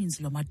sathi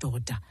uninzi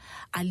lwamadoda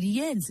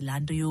aliyenzi laa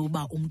nto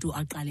yoba umntu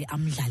aqale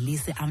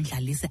amdlalise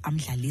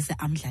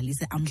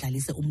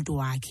umntu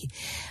wakhe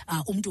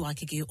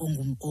ke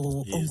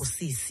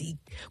ongusisi,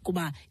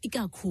 kuba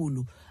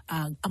ikakhulu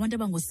abantu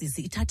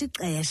abangosisi ithatha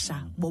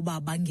ixesha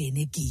boba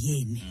bangene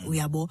egiyeni,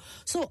 uyabo.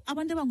 So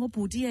abantu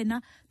abangobhuti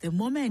yena the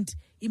moment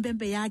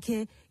impempe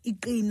yakhe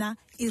iqina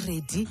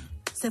iredi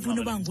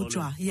sefuna uba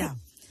ngujwa.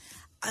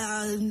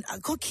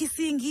 Akho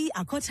kissing,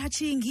 akho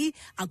touching,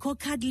 akho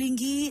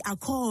cuddling,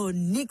 akho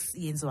nix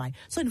yenziwayo.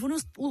 So ndifuna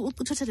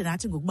uthethe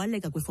nathi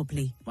ngokubaluleka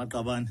kwe-foreplay.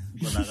 Maqabane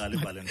bonakala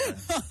iValentine.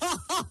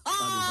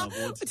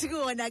 Uthi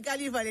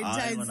kubonakala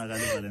iValentine.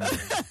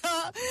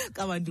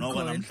 Kabantu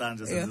khona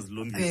namhlanje senze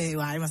izilungiso.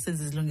 Hayi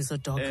masenze izilungiso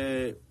Doc.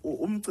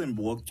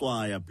 Umcimbi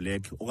wokucwaya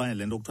Black okanye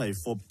lento okuthiwa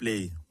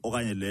yi-foreplay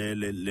okanye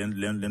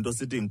lento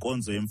sithi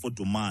inkonzo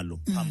yemfudumalo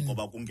phambi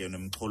koba kungenwe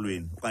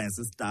emxholweni okanye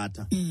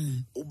sistarter,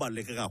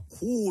 ubaluleke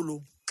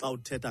kakhulu xa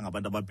uthetha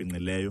ngabantu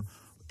ababhinqileyo.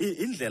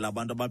 Indlela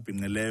abantu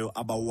ababhinqileyo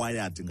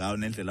abawired ngayo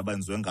nendlela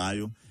abenziwe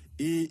ngayo,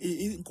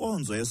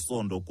 inkonzo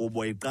yesondo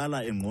kubo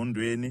iqala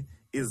engqondweni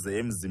ize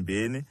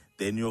emzimbeni,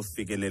 then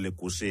uyofikelela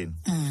egusheni.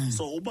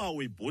 So uba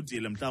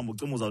uyibhudile mhlawumbi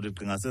ucima uzawuthi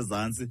gqinga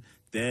sezantsi,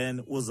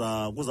 then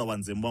kuzawuba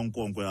nzima uba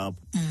unkonkwe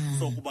apho.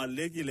 So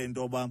kubalulekile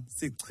into yoba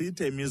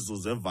sichithe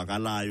imizuzu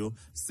evakalayo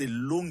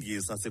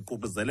silungisa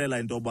siququzelela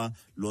into yoba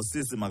lo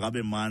sisi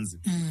makabe manzi.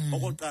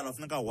 Okokuqala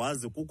funeka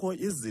wazi kukho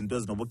izinto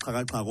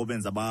ezinobuxhakaxhaka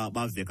obenza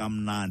bave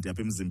kamnandi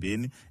apha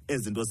emzimbeni,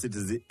 ezinto sithi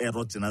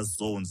zi-erogenous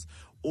zones.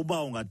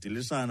 Uba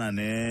ungadilishana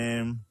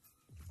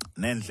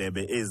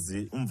neendlebe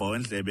ezi, umva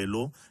wendlebe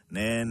lo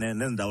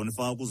nendawo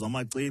nifaka kuzo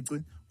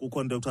amacici,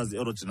 kukho into ekuthiwa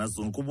zi-erogenous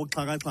zone,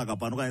 kubuxhakaxhaka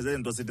phana okanye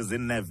zezinto sithi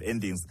zii-nerve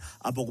endings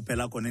apho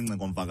kuphela khona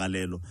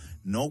ingcingo-mvakalelo.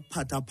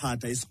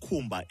 Nokuphathaphatha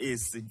isikhumba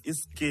esi,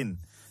 iskin,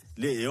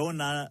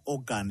 yeyona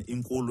organ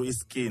inkulu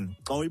iskin.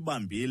 Xa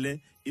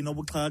uyibambile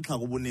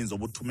inobuxhakaxhaka obuninzi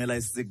obuthumela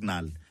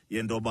isignal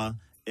yento yoba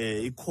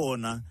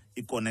ikhona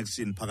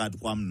i-connection phakathi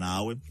kwam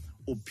nawe.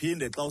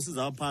 Uphinde xa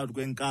usiza phakathi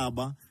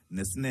kwenkaba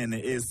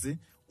nesinene esi,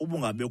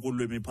 ubungabekho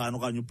ulwimi phana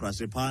okanye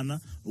ubrashe phana,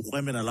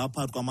 ukrwemela lapha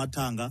phakathi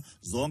kwamathanga,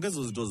 zonke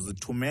ezo zinto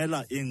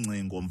zithumela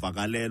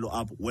ingcingo-mvakalelo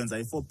apho wenza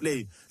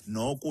i-foreplay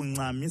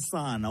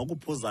nokuncamisana,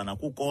 ukuphuzana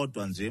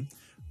kukodwa nje.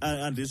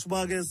 Andisho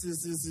uba ke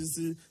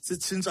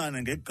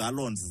sitshintshane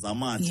nge-gallons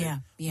zamathe.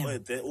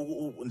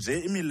 Nje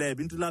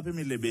imilebe, into lapha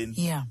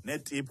emilebeni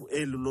netipu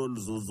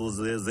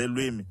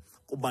zelwimi.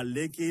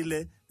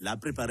 Kubalulekile la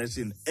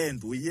preparation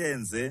and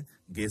uyenze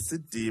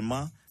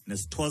ngesidima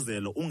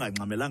nesithozelo,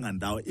 ungancamelanga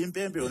ndawo.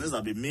 Impempe yona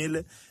izawube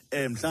imile,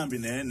 mhlawumbi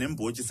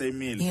nembotyi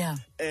seyimile.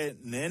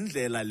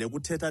 Nendlela le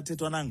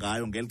kuthethathethwana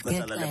ngayo ngeli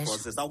xesha lale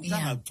process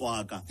akuthanga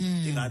cwaka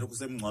ingathi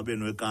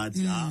kusemngcwabeni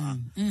wekati.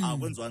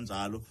 Akwenziwa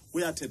njalo,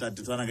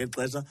 kuyathethathethwana ngeli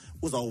xesha.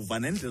 Uzawuva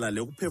nendlela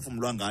le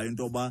kuphefumlwa ngayo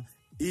into yoba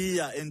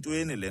iya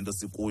entweni le nto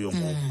sikuyo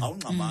ngoku.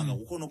 Awungxamanga,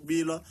 kukho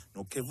nokubilwa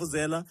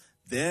nokukhefuzela.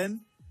 Then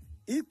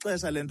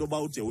ixesha lento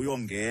yoba ude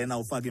uyongena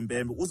ufake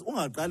impempe,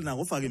 ungaqali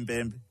nangofaka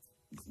impempe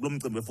kulo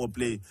mcimbi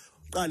we-foreplay.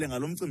 Uqale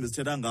ngalo mcimbi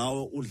sithetha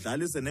ngawo,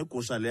 udlalise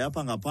negusha le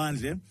apha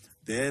ngaphandle,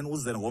 then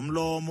uze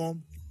ngomlomo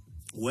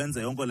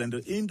wenze yonke le nto.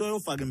 Into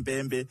yofaka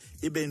impempe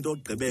ibe into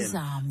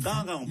yokugqibela.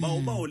 Kangangoba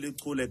uba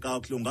ulichule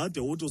kakuhle ungade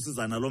uthi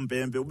usiza nalo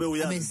mpempe ube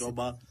uyazi into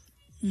yoba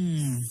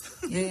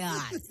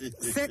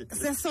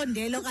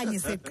sesondela okanye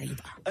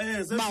segqiba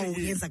uba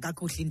uyenza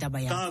kakuhle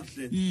indaba yakho.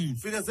 Kakuhle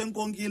fike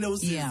senkonkile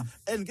usisi.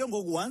 And ke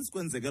ngoku once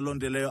kwenzeke loo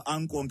nto leyo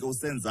ankonke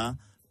usenza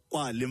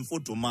kwa le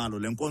mfudumalo,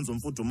 le nkonzo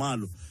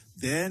mfudumalo,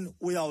 then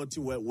uyawuthi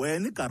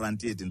wena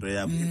i-guaranteed into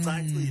yakho,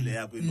 icacile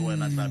yakho into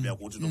wena hlabi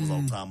yakho uthi into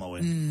uzawuchama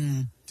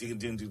wena.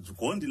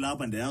 Ndigondi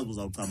lapha ndiyazi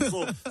uzawuchama.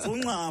 So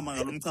uncama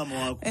ngalo mchamo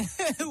wakho.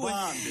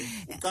 Uhambe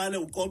uqale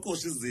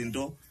uqoqoshe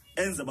izinto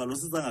enze ba lo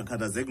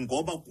sizangakhathazeki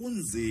ngoba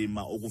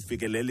kunzima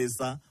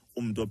ukufikelelisa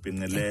umuntu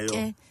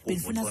obhinqileyo.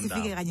 Benifuna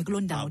sifike kanye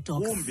kuloo ndawo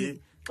doc.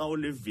 Kumbi xa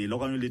ulivile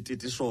okanye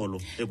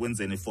ulititisholo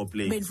ekwenzeni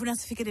i-foreplay. Benifuna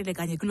sifikelele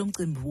kanye kulo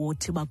mcimbi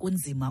wothi uba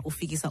kunzima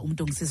ufikisa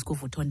umuntu ongusisi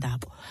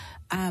kuvuthondaba.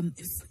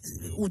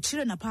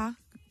 Utshilo napha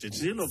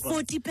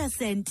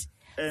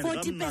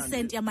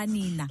 40%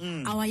 yamanina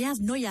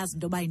awayazi noyazi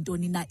into yoba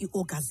yintoni na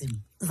i-orgasm.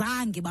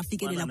 Zange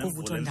bafikelela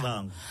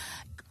kuvuthondaba.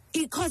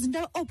 Because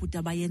into obhuti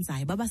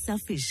abayenzayo baba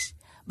selfish.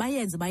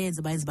 Bayenze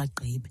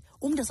bagqibe.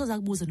 Umuntu asoza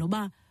kubuza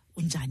noba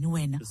unjani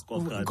wena,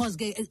 because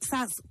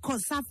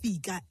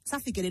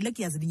safikelele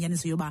kuyazi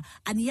inyaniso yoba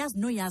aniyazi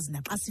noyazi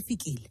naxa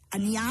sifikile,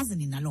 aniyazi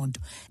nina loo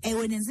nto.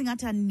 Wena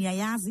nsingathi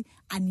niyayazi,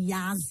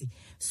 aniyazi.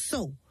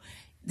 So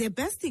the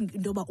best thing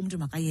into yoba umntu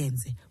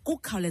makayenze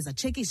kukhawuleza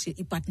tshekishe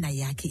ipartner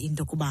yakhe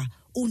into kuba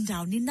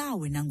undawuni na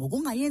wena ngoku,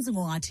 ungayenzi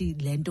ngongathi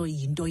le nto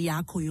yinto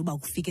yakho yoba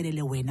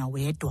kufikelele wena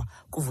wedwa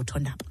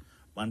kuvuthondaba.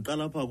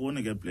 Mandiqala apha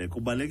kuni ke Black,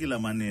 kubalekile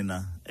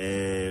manina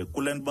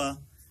kule nto ba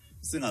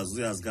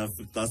singazuyazi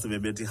xa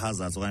sebebethi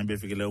hazards okanye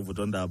befikileyo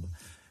uvuthondaba.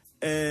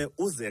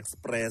 Uze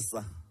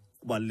expressa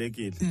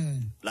kubalekile.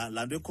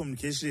 La nto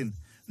communication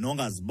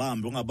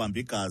nongazibambi, ungabambi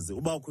igazi.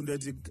 Uba ukho into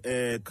ethi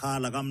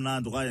khala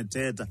kamnandi okanye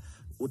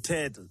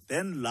uthetha,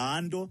 then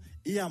laa nto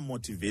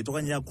iyamotivate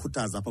okanye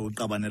iyakhuthaza apha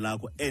kwiqabane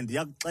lakho and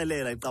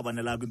iyakuxelela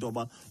iqabane lakho into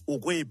yoba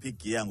ukweyiphi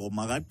igiya ngoba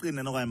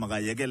makaqine okanye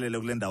makayekelele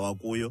kule ndawo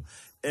akuyo.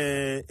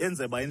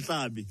 Enze ba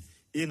inhlabi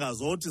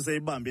ingazothi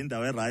seyibambe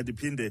indawo erayithi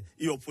iphinde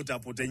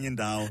iyophuthaphutha enye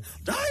indawo.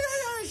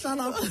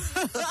 Hlala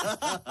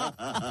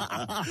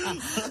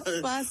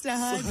Pastor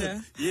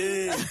Haja.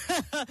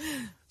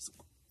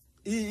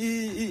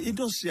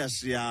 Into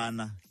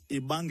shiyashiyana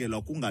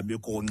ibangelwa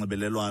kungabikho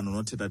unxibelelwano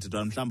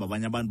nothethathethwana. Mhlawumbi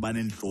abanye abantu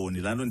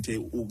banentloni, laa nto nithe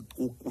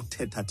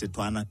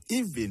uthethathethwana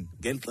even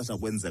ngeli xesha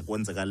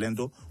kwenzeka le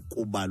nto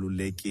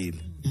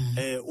kubalulekile.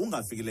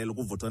 Ungafikeleli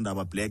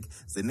kuvuthondaba Black,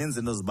 zininzi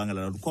into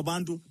zibangela loo nto. Kukho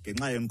abantu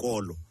ngenxa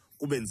yenkolo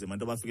kube nzima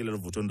into bafikelele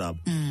uvuthondaba.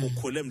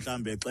 Ukhule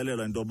mhlawumbi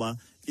exelelwa into yoba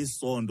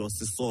isondo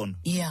sisono.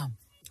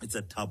 it's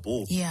a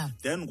taboo.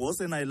 Then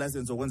ngosenayo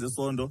ilicense yokwenza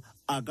isondo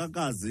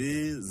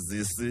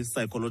akakazizisi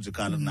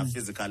psychological na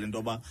physical into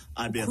yoba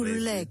abe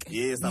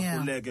yes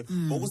akhululeke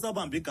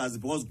ngokusabamba igazi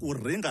because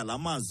uringa la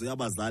mazwi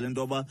abazali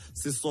into yoba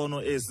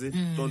sisono esi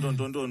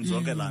tontontoni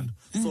zonke laa nto.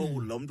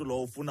 So lo mntu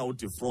lo ufuna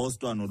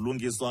udefrostwa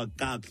nolungiswa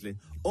kakuhle,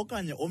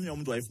 okanye omnye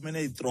umntu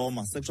wayifumene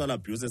itrauma, sexual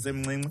abuse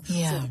esemncinci.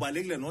 So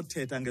kubalulekile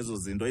nothetha ngezo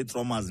zinto,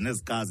 itraumas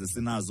nezikazi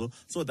sinazo,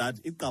 so that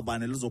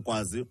iqabane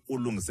lizokwazi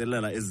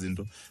ulungiselela ezi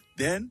zinto.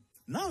 Then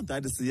now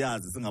that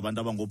siyazi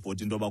singabantu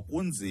abangobhoti into yoba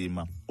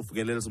kunzima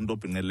ufikelelisa umuntu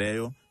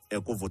obhinqileyo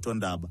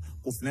kuvuthondaba,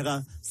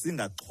 kufuneka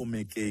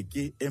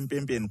singaxhomekeki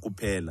empempeni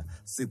kuphela,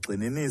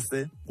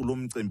 sigxininise kulo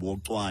mcimbi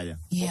wokucwaya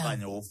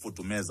okanye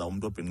wofudumeza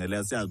umuntu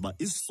obhinqileyo. Siyazi uba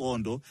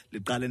isondo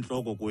liqala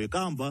entloko kuye.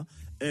 Kamva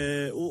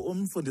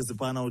umfundisi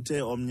phana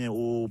uthe omnye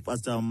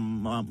upastor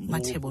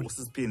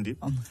Sisiphindi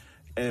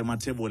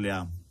Mathebole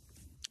yam,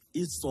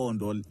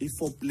 isondo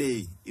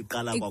i-foreplay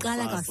iqala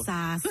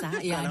kwasasa.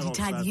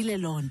 Ndithandile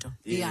loo nto.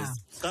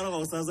 Iqala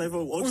kwasasa.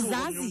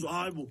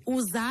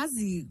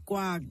 Uzazi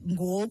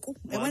kwangoku,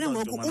 yabona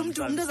ngoku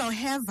umntu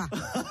azawuheva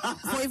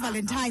for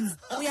i-Valentines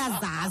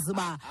uyazazi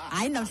uba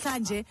hayi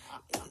namhlanje.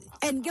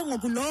 And ke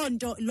ngoku loo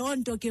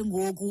nto ke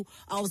ngoku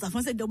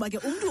awuzafumanisa into yoba ke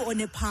umntu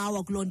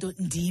onepower kuloo nto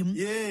ndim.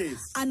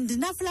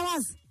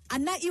 Andina-flowers,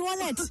 andina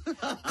e-wallet,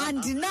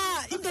 andina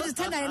into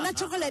endizithandayo,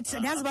 andina-chocolate.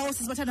 Ndiyazi uba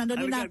osisi bathanda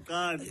ntoni na.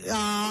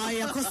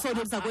 Hayi, akho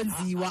sondo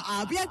lizakwenziwa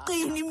apha.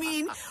 Iyaqina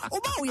imini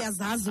uba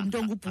uyazazi umntu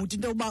ongubhuti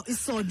into yokuba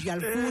isondo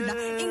uyalifuna,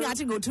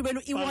 ingathi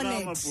ngothubela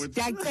i-wallet.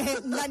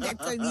 Mna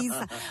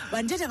ndiyaqinisa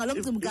bandithetha ngalo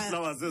mcimbi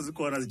flowers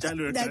ezikhona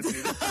zityaliwe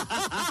egadini.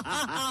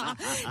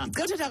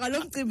 Ndicothetha ngalo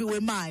mcimbi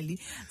wemali.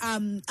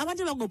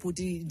 Abantu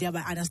abangobhuti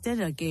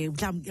ndiyaba-understanda ke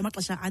mhlawumbi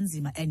amaxesha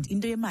anzima, and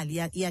into yemali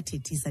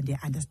iyathethisa,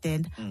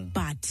 ndiya-understand.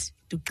 But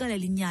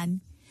ndikuxelela inyani,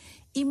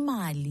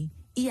 imali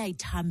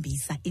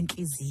iyayithambisa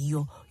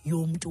intliziyo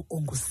yomntu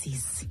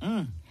ongusisi.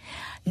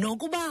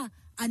 Nokuba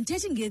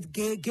andithethi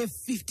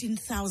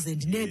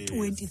nge-15,000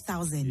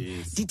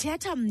 ne-20,000,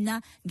 ndithetha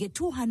mna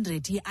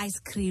nge-200 ye-ice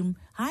cream.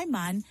 Hayi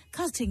man,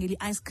 khazithengele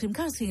i-ice cream,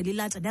 khazithengele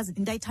ilunch, andazi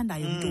into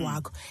ayithandayo umntu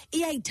wakho.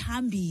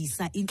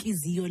 Iyayithambisa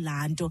intliziyo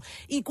laa nto,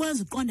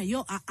 ikwenza uqonda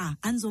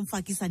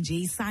andizomfakisa nje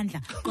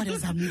isandla kodwa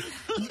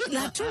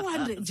la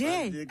 200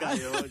 nje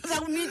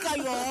zakunika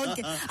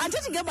yonke.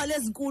 Andithethi ngeemali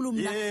ezinkulu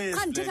mna,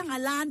 xa ndithetha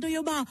ngalaa nto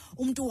yoba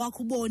umntu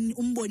wakho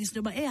umbonisa into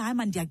yoba hayi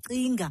man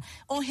ndiyacinga,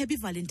 happy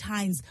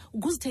Valentines,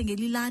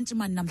 ukuzithengela ilunch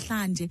man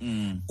namhlanje.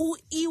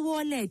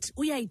 I-wallet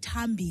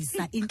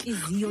uyayithambisa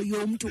intliziyo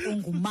yomntu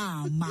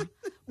ongumama.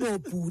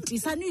 Bobhuti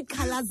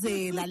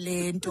sanuyikhalazela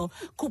lento,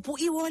 khupha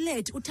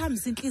i-wallet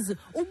uthambisa intliziyo,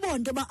 ubone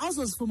into yoba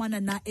awuzozifumana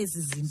na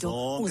ezi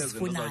zinto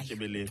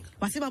uzifunayo.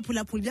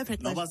 Masibaphulaphula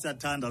noba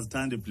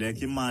sithanda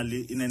Black,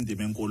 imali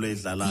inendima enkulu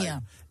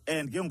edlalayo.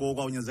 And ke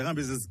ngoku awunyenzeka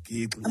hambe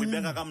izizigixi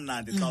uyibeka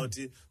kamnandi xa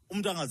uthi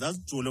umntu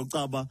angazazijule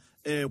ucaba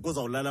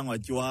kuzawulala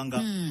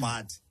ngatyiwanga.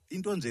 But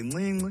into nje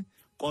ncinci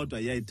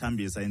kodwa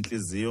iyayithambisa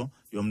intliziyo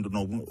yomntu,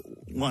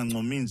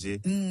 ungancomi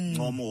nje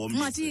ncomo womntu.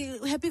 Ungathi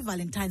happy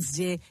Valentines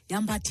nje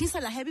yambathisa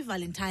la happy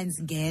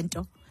Valentines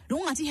ngento,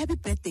 ungathi happy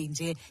birthday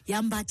nje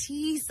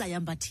yambathisa.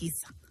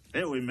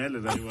 Uyimele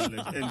la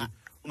iwallet and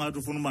ungathi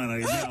ufuna umana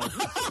ngenyawo.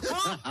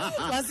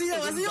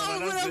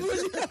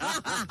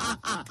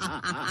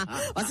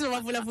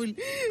 Wasiyo.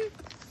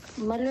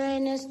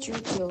 Malwene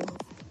studio,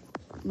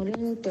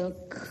 Malwene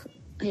Doc,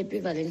 happy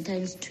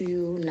Valentines to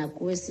you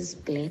nakuwe Sis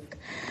Black.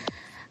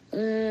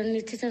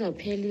 Nithetha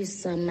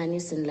noPhelisa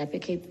Manisini lapha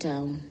eCape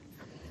Town.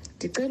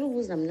 Ndicela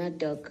ukubuza mna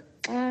Doc,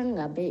 xa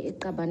ngabe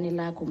iqabane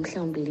lakho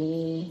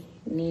mhlawumbi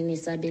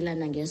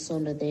nisabelana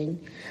ngesondo then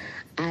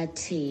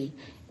athi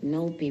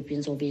no baby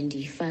nzobe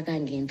ndiyifaka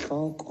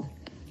ngentloko,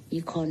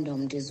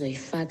 ikhondom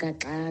ndizoyifaka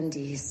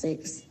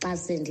xa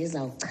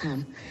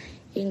sendizawuchama,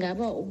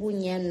 ingaba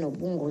ubunyani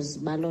nobungozi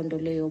baloo nto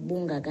leyo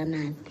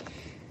bungakanani?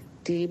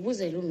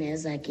 Ndibuzele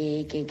umeza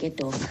ke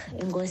Doc.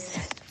 Enkosi.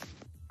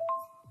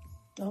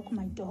 Doc,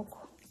 my Doc.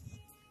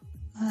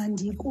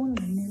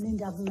 Ndikungqinele,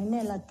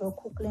 ndiyakunqinela Doc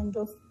kule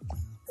nto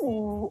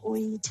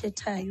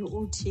uyithethayo,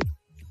 uthi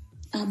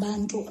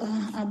abantu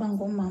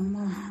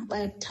abangoomama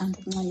bayakuthanda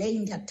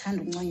ukunconywa.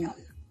 Ndiyakuthanda ukunconywa.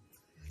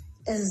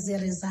 As a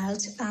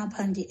result,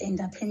 apha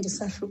ndi-endaphe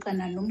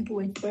ndisahlukana nomntu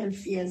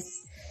we-12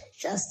 years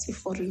just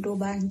for into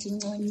yoba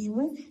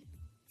ndinconyiwe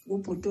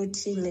ngubhuti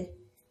othile,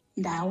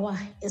 ndawa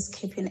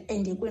esikhepeni,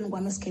 endikweni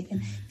kwam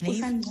esikhepeni.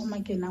 Kusandincoma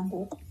ke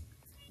nangoku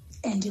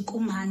and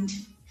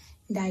kumandi.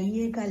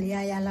 Ndayiyeka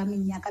leya yala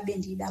minyaka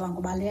bendiyidaba,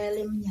 ngoba leya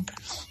le minyaka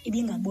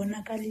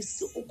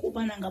ibingabonakalisi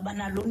ukubana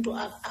ngabana lo mntu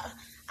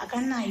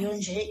akanayo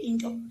nje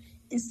into.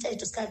 Instead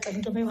sikaxela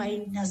into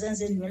bewayi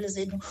nazenze iinwele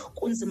zenu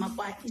kunzima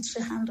kwa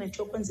i-300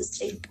 yokwenza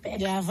i-straight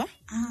back. Yava?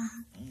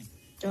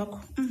 Doc,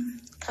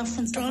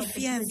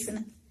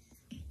 khafundisa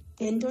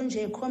ngento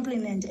nje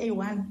compliment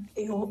eyi-1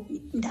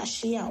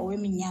 ndashiya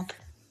oweminyaka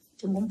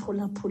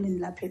njengomphulaphuli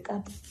ndilapha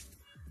eKapa.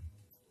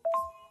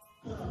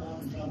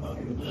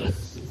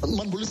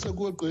 Mandibulise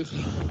kuwe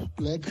gqirha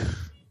Black,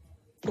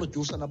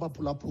 producer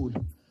nabaphulaphuli.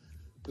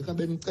 gqirha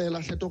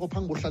bemcela hle toko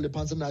phambi uhlale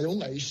phantsi naye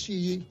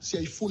ungayishiyi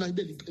siyayifuna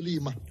ibe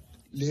liqilima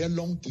le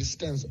long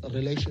distance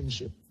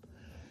relationship.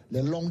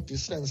 Le long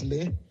distance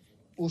le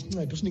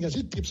usincede usinikeza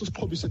ii-tips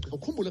usixhobise gqirha.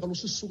 Ukhumbule kaloku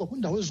sisuka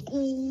kwiindawo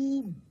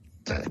ezikude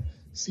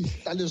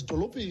sihlala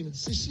ezidolophini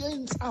sishiye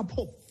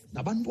iintsapho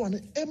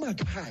nabantwana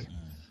emakhaya.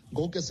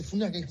 Ngoku ke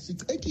sifuna ke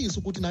sicekise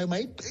ukuthi nayo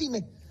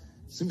mayiqine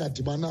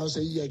singadibanayo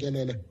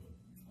seyiyekelele.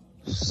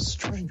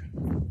 Strange.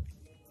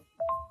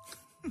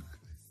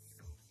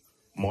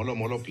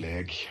 Molo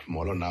Black,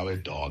 molo nawe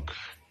Dog.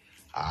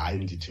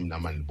 Hayi ndithi mina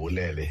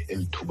mandibulele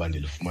elithuba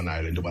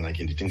ndilifumanayo lento bana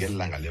ke ndithi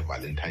ngelanga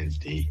le-Valentine's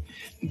Day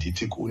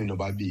ndithi kuni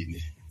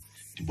nobabini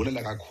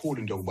ndibulela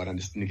kakhulu into yokubana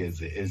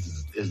ndisinikeze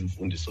ezi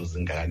mfundiso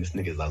zingakani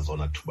sinikeza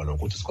zona thuba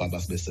lokuthi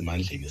sikwaba sibe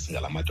semandleni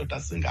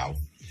singalamadoda singawo.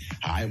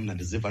 Hayi mna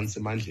ndiziva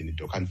ndisemandleni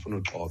Dok, andifuna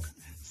uxoka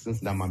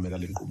since ndamamela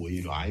le nkqubo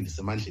yino. Hayi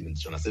ndisemandleni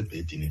ndijona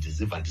sebhedini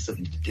ndiziva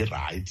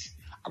ndi-right.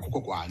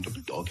 Akukho kwanto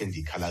Dok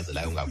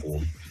endiyikhalazelayo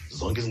ngakum.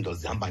 Zonke izinto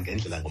zihamba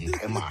ngendlela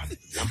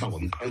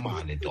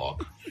ngomqemane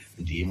Dok.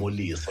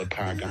 Ndiyimoliso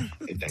Qhaka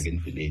eDangen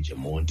Village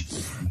eMonti.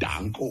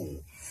 Danko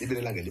ibe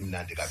nelanga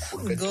elimnandi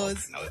kakhulu ke Dok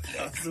nawe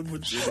Black.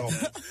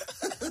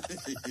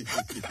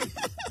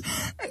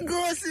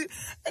 Nkosi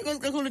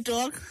kakhulu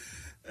Dok.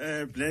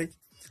 Black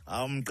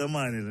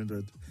awumqemane le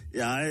ndoda.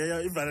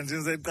 Ya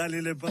iValentine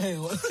seyiqalile pha.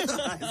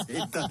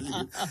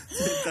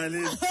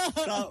 Seyiqalile.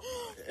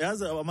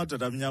 Yazi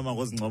amadoda amnyama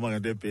ngozingcoma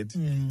ngento ebhedi.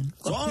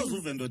 Soze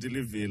uve ndoda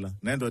ilivila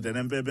nendoda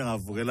enempempe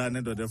engavukelani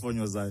nendoda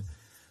efonyozayo.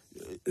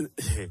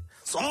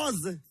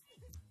 Soze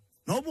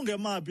noba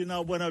ungemaphi na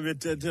ubona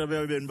bethethe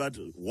bebeni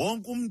bathi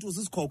wonke umuntu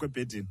usisikhokho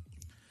ebhedini.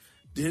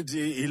 Ndithi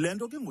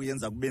yilento ke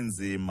nguyenza kube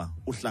nzima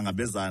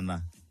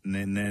uhlangabezana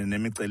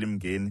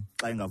nemicelimngeni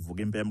xa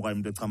ingavuka impempe okanye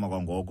umuntu echama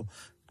kwangoko.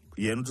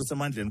 Yena uthi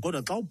usemandleni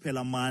kodwa xa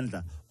uphela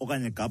amandla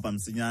okanye gabha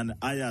msinyane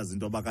ayazi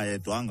into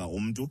bakayedwanga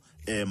umuntu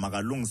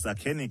makalungise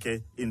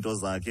akhenike into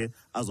zakhe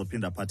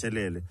azophinda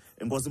aphathelele.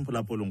 Enkosi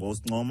mphulaphula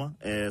ngosincoma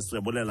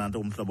siyabulela nto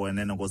umhlobo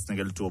wenene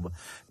ngosinikela ithuba.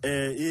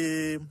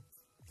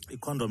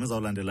 Ikhondom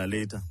izawulandela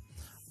later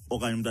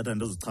okanye umuntu athi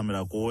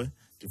ndizochamela kuwe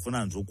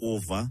ndifuna nje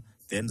ukuva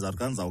then zathi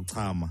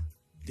kanizawuchama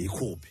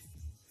ndiyikhuphe.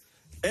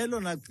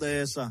 Elona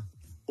xesha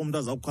umuntu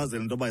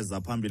azawukhwazela into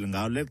bayiza phambili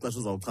ngalo le xesha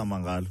uzawuchama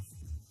ngalo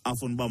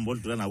afuna uba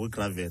mbodlula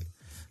nakwigravel.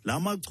 La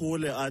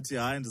machule athi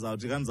hayi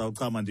ndizawuthi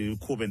kanizawuchama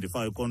ndikhuphe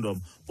ndifake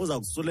ikondom uza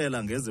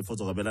kusulela ngezifo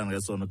zokwabelana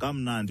ngesondo.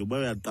 Kamnandi ube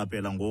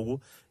uyaqaphela ngoku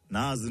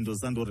nazi into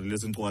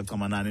zisandorelease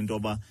inkcukachamanani into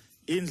yoba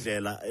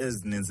indlela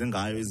ezininzi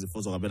ngayo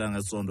izifo zokwabelana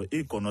ngesondo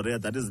igonorrhea,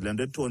 that is le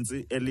nto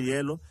ethontsi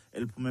eliyelo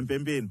eliphuma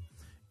empempeni,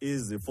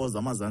 izifo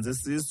zamazantsi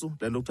esisu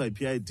le nto kuthiwa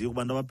yi-PID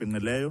kubantu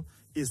ababhinqileyo,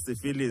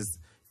 isyphilis,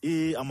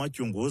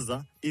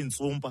 amadyunguza,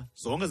 iintsumpa,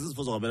 zonke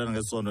zizifo zokwabelana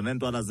ngesondo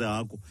neentwala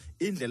zehagu,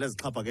 indlela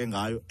ezixhaphake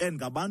ngayo.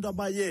 And ngabantu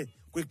abaye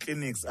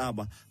kwii-clinics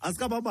aba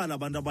asikababala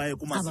abantu abaye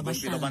kumaziko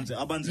empilo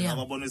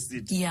abanjengababona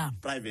esithi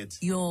private.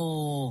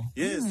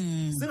 Yes,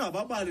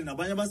 singababali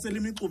nabanye abasela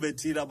imixuba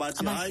ethile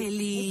abathi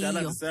hayi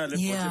kudala ndisela le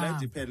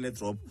 49 iphele le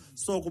drop.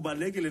 So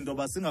kubalulekile into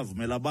yoba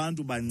singavumela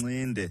abantu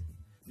bancinde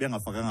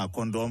bengafakanga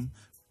condom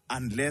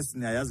unless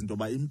niyayazi into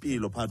yoba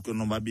impilo phakathi kwenu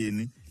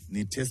nobabini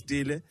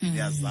nithestile,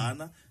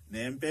 niyazana,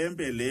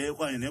 nempempe le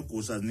okanye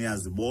negusha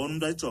niyazibona,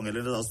 umuntu ayijongele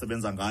into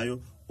azawusebenza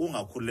ngayo,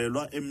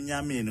 ungakhulelwa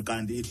emnyameni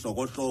kanti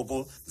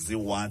ihlokohloko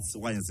ziwatts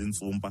okanye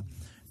zintsumpa.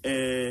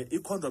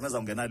 Ikhondom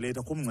ezawungena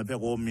later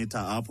kumngcipheko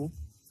womitha apho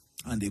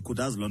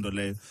andiyikhuthazi loo nto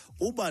leyo.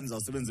 Uba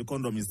nizawusebenzisa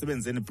ikhondom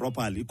yisebenziseni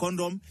properly.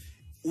 Ikhondom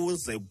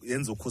uze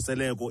yenze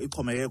ukhuseleko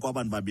ixhomekeke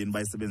kwabantu babini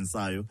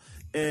bayisebenzisayo.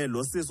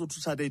 Lo sisi uthi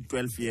utshate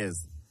 12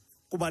 years.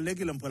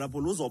 Kubalulekile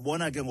mphulaphula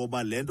uzobona ke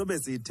ngoba le nto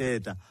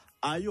besiyithetha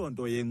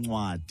ayonto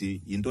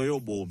yencwadi, yinto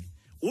yobomi.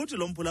 Uthi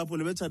lo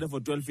mphulaphula betshate for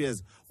 12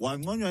 years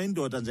wanconywa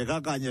indoda nje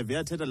kakanye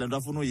veyathetha le nto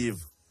afuna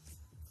uyiva.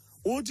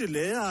 Uthi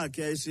le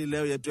yakhe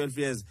ayishileyo ye-12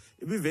 years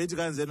ibivethi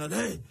kanzena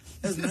hey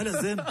ezinele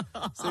zenu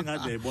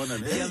sengathi uyayibona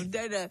le.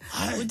 Yamntana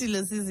uthi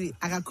lo sisi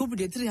akakhuphi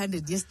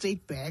ne-300 ye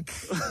straight back.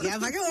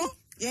 Yava ke wo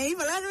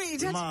yayiva laa nto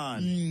ithetha.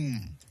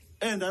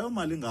 And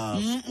ayomali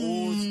ngapho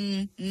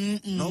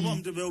noba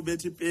umuntu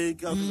bewubethi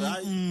ipeki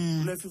hayi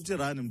kule 50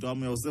 rand mntu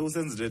wami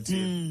usenzile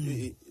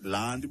thini.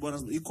 Laa nto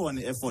ibona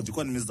ikhona i-effort,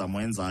 ikhona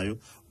imizamo yenzayo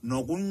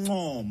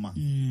nokuncoma.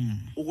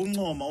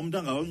 Ukuncoma umuntu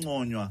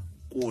angayonconywa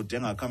kude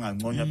engakhange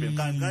anconywa phela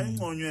kanti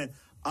kayinconywe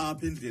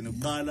apha endlini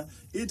kuqala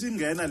ithi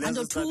ingena le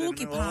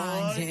andothuki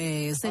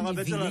phandle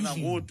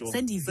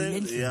sendivile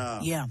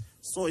endlini.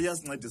 So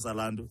iyasincedisa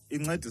laa nto,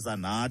 incedisa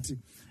nathi.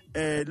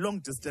 Long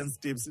distance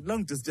tips.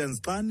 Long distance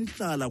xa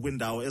nihlala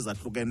kwindawo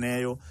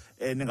ezahlukeneyo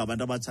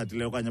ningabantu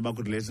abatshatileyo okanye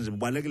abakwi-relationship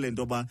kubalulekile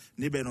into yoba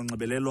nibe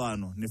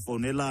nonxibelelwano,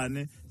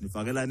 nifowunelane,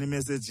 nifakelane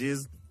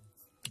ii-messages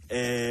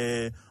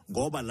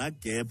ngoba laa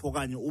gap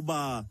okanye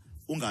uba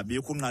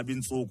ungabikho unqaba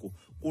intsuku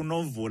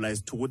kunovula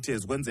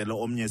isithukuthezi kwenzela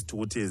omnye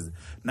isithukuthezi.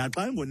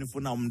 Naxa ingoni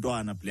ifuna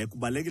umntwana Black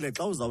kubalekile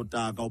xa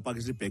uzawutaka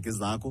upakisha iibheki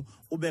zakho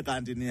ube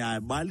kanti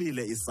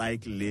niyabalile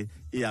icycle le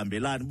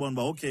ihambelana ibona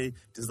uba okay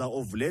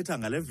ndiza-ovuletha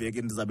ngale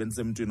veki ndizabe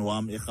ndisemntwini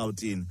wam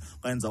eRhawutini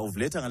okanye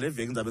ndiza-ovuletha ngale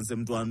veki ndizabe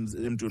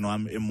ndisemntwini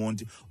wam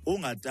eMonti.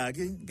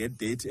 Ungataki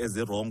ngeedate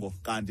ezirongo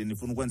kanti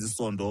nifuna ukwenza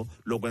isondo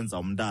lokwenza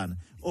umntana.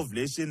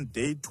 Ovulation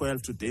day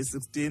 12 to day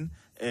 16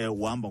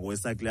 uhamba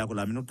ngokwecycle yakho.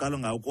 La mina uqala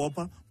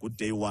ngayokopha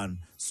ku-day 1.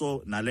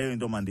 So naleyo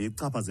into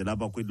mandiyichaphazela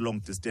apha kwi-long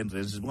distance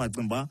relationship.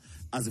 Ungacinga uba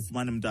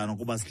azifumane mntana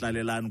kuba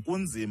sihlalelani.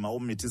 Kunzima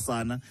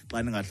umithisana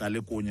xa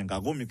ningahlali kunye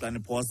ngakumbi xa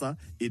niphosa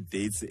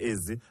ii-dates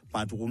ezi,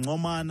 but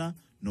ukuncomana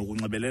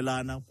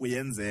nokunxibelelana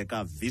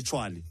kuyenzeka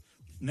virtually.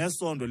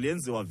 Nesondo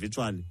liyenziwa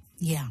virtually.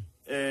 Yeah.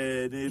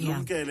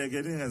 Nilumkele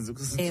ke ningenzi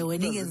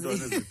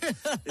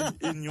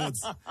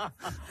i-nudes.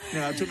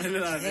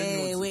 Ningathumelelana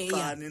i-nudes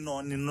xa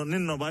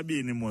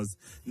ninobabini mos.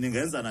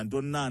 Ningenza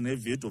nantoni na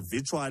nevidiyo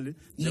virtually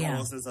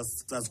njengoko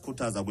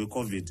sasikhuthaza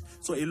kwi-COVID.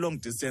 So i-long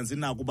distance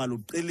inako uba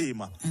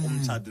luqilima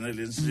umtshato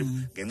ne-relationship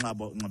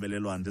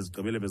ngenxibelelwano.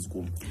 Ndizigqibele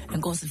bezikum.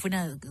 Enkosi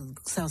ndifuna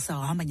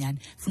sawuhamba nyani.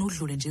 Funa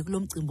udlule nje kulo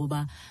mcimbi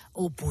uba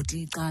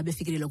oobhuti xa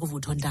befikelela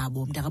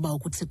kuvuthondaba mntakabawo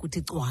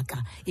kuthi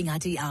cwaka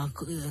ingathi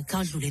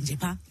khawudlule nje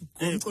pha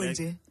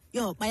nje.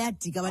 Yo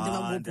bayadika abantu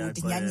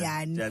abangobhuti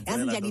nyanyani.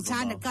 Yazi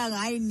ndiyanithanda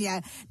kangayi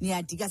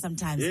niyadika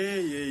sometimes.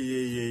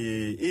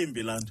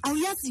 Imbi laa nto.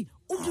 Awuyazi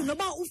umntu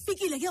noba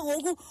ufikile ke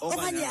ngoku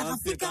okanye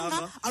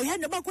akafikanga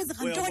awuyazi noba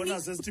kwenzeka ntoni.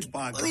 Uyabona sesithi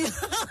bhaqa.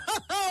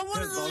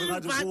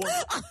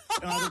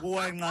 Engathi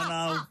kuwa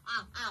inqanawe.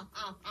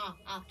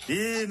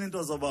 Yini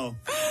into zobawo?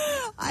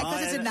 Hayi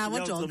kodwa sinabo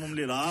John.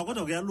 Umlilo.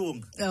 Kodwa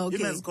kuyalunga.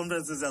 I-men's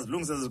conferences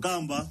ziyazilungisa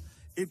zikahamba.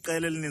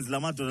 Iqela elininzi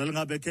lamadoda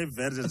lingabe Cape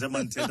Verde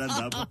njengoba ndithetha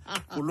njapho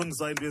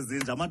kulungiswa into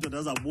ezinje. Amadoda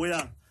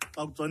azabuya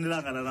xa kutshona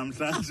ilanga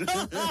lanamhlanje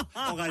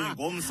okanye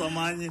ngomso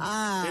amanye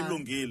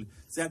elungile.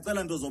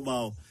 Siyacela nto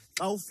zobawo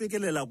xa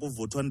ufikelela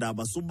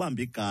kuvuthondaba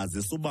subamba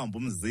igazi subamba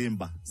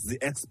umzimba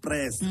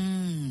zi-express.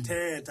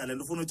 Thetha le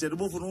nto ufuna uthetha.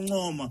 Uba ufuna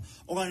uncoma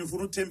okanye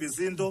ufuna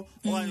uthembisa into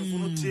okanye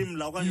ufuna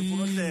uthimla okanye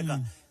ufuna uhleka,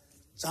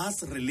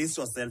 just release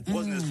yourself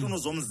because nezihlunu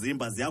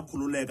zomzimba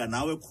ziyakhululeka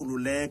nawe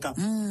khululeka.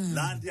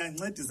 Laa nto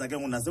iyancedisa ke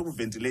ngoku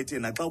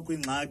nasekuventilatheni naxa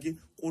ukwingxaki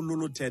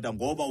kulula uthetha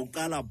ngoba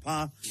uqala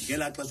phaa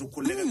ngelaa xesha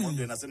ukhululeka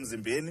engqondweni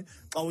nasemzimbeni.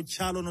 Xa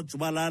utyhala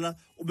onojubalala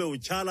ube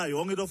utyhala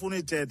yonke into ofuna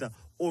uyithetha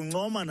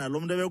uncoma nalo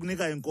mntu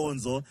ebekunika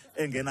inkonzo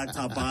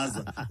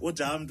engenachaphaza.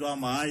 Uthi mntu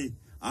wam hayi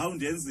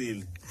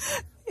undenzile.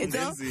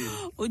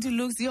 Uthi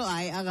looks yo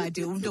hayi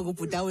akade umuntu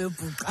okubhuta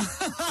webhuqa.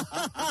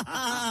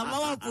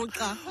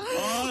 Mawabhuqa.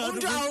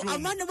 Umuntu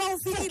amane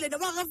bawufikile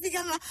noma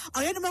akafikanga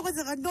awuyena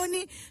makwenzeka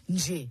ntoni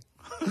nje.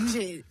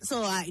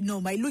 So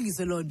no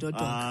mayilungise loo nto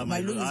Doc.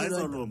 Mayilungise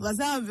loo nto.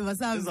 Masambe.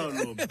 Masambe.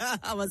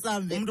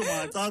 Umuntu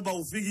makacala ba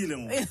ufikile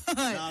ngoku.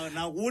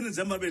 Nakuni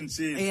njengoba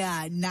bendishilo.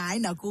 Yeah, nayi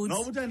nakuthi.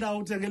 Noba uthe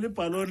ndawuthengela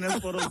ibhaloni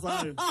nesiporo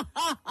sayo.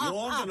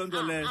 Yonke loo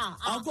nto leyo.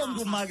 Akho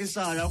mntu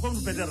umakishayo, akho mntu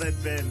uphethe red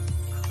pen.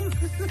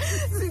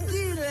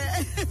 Sikile.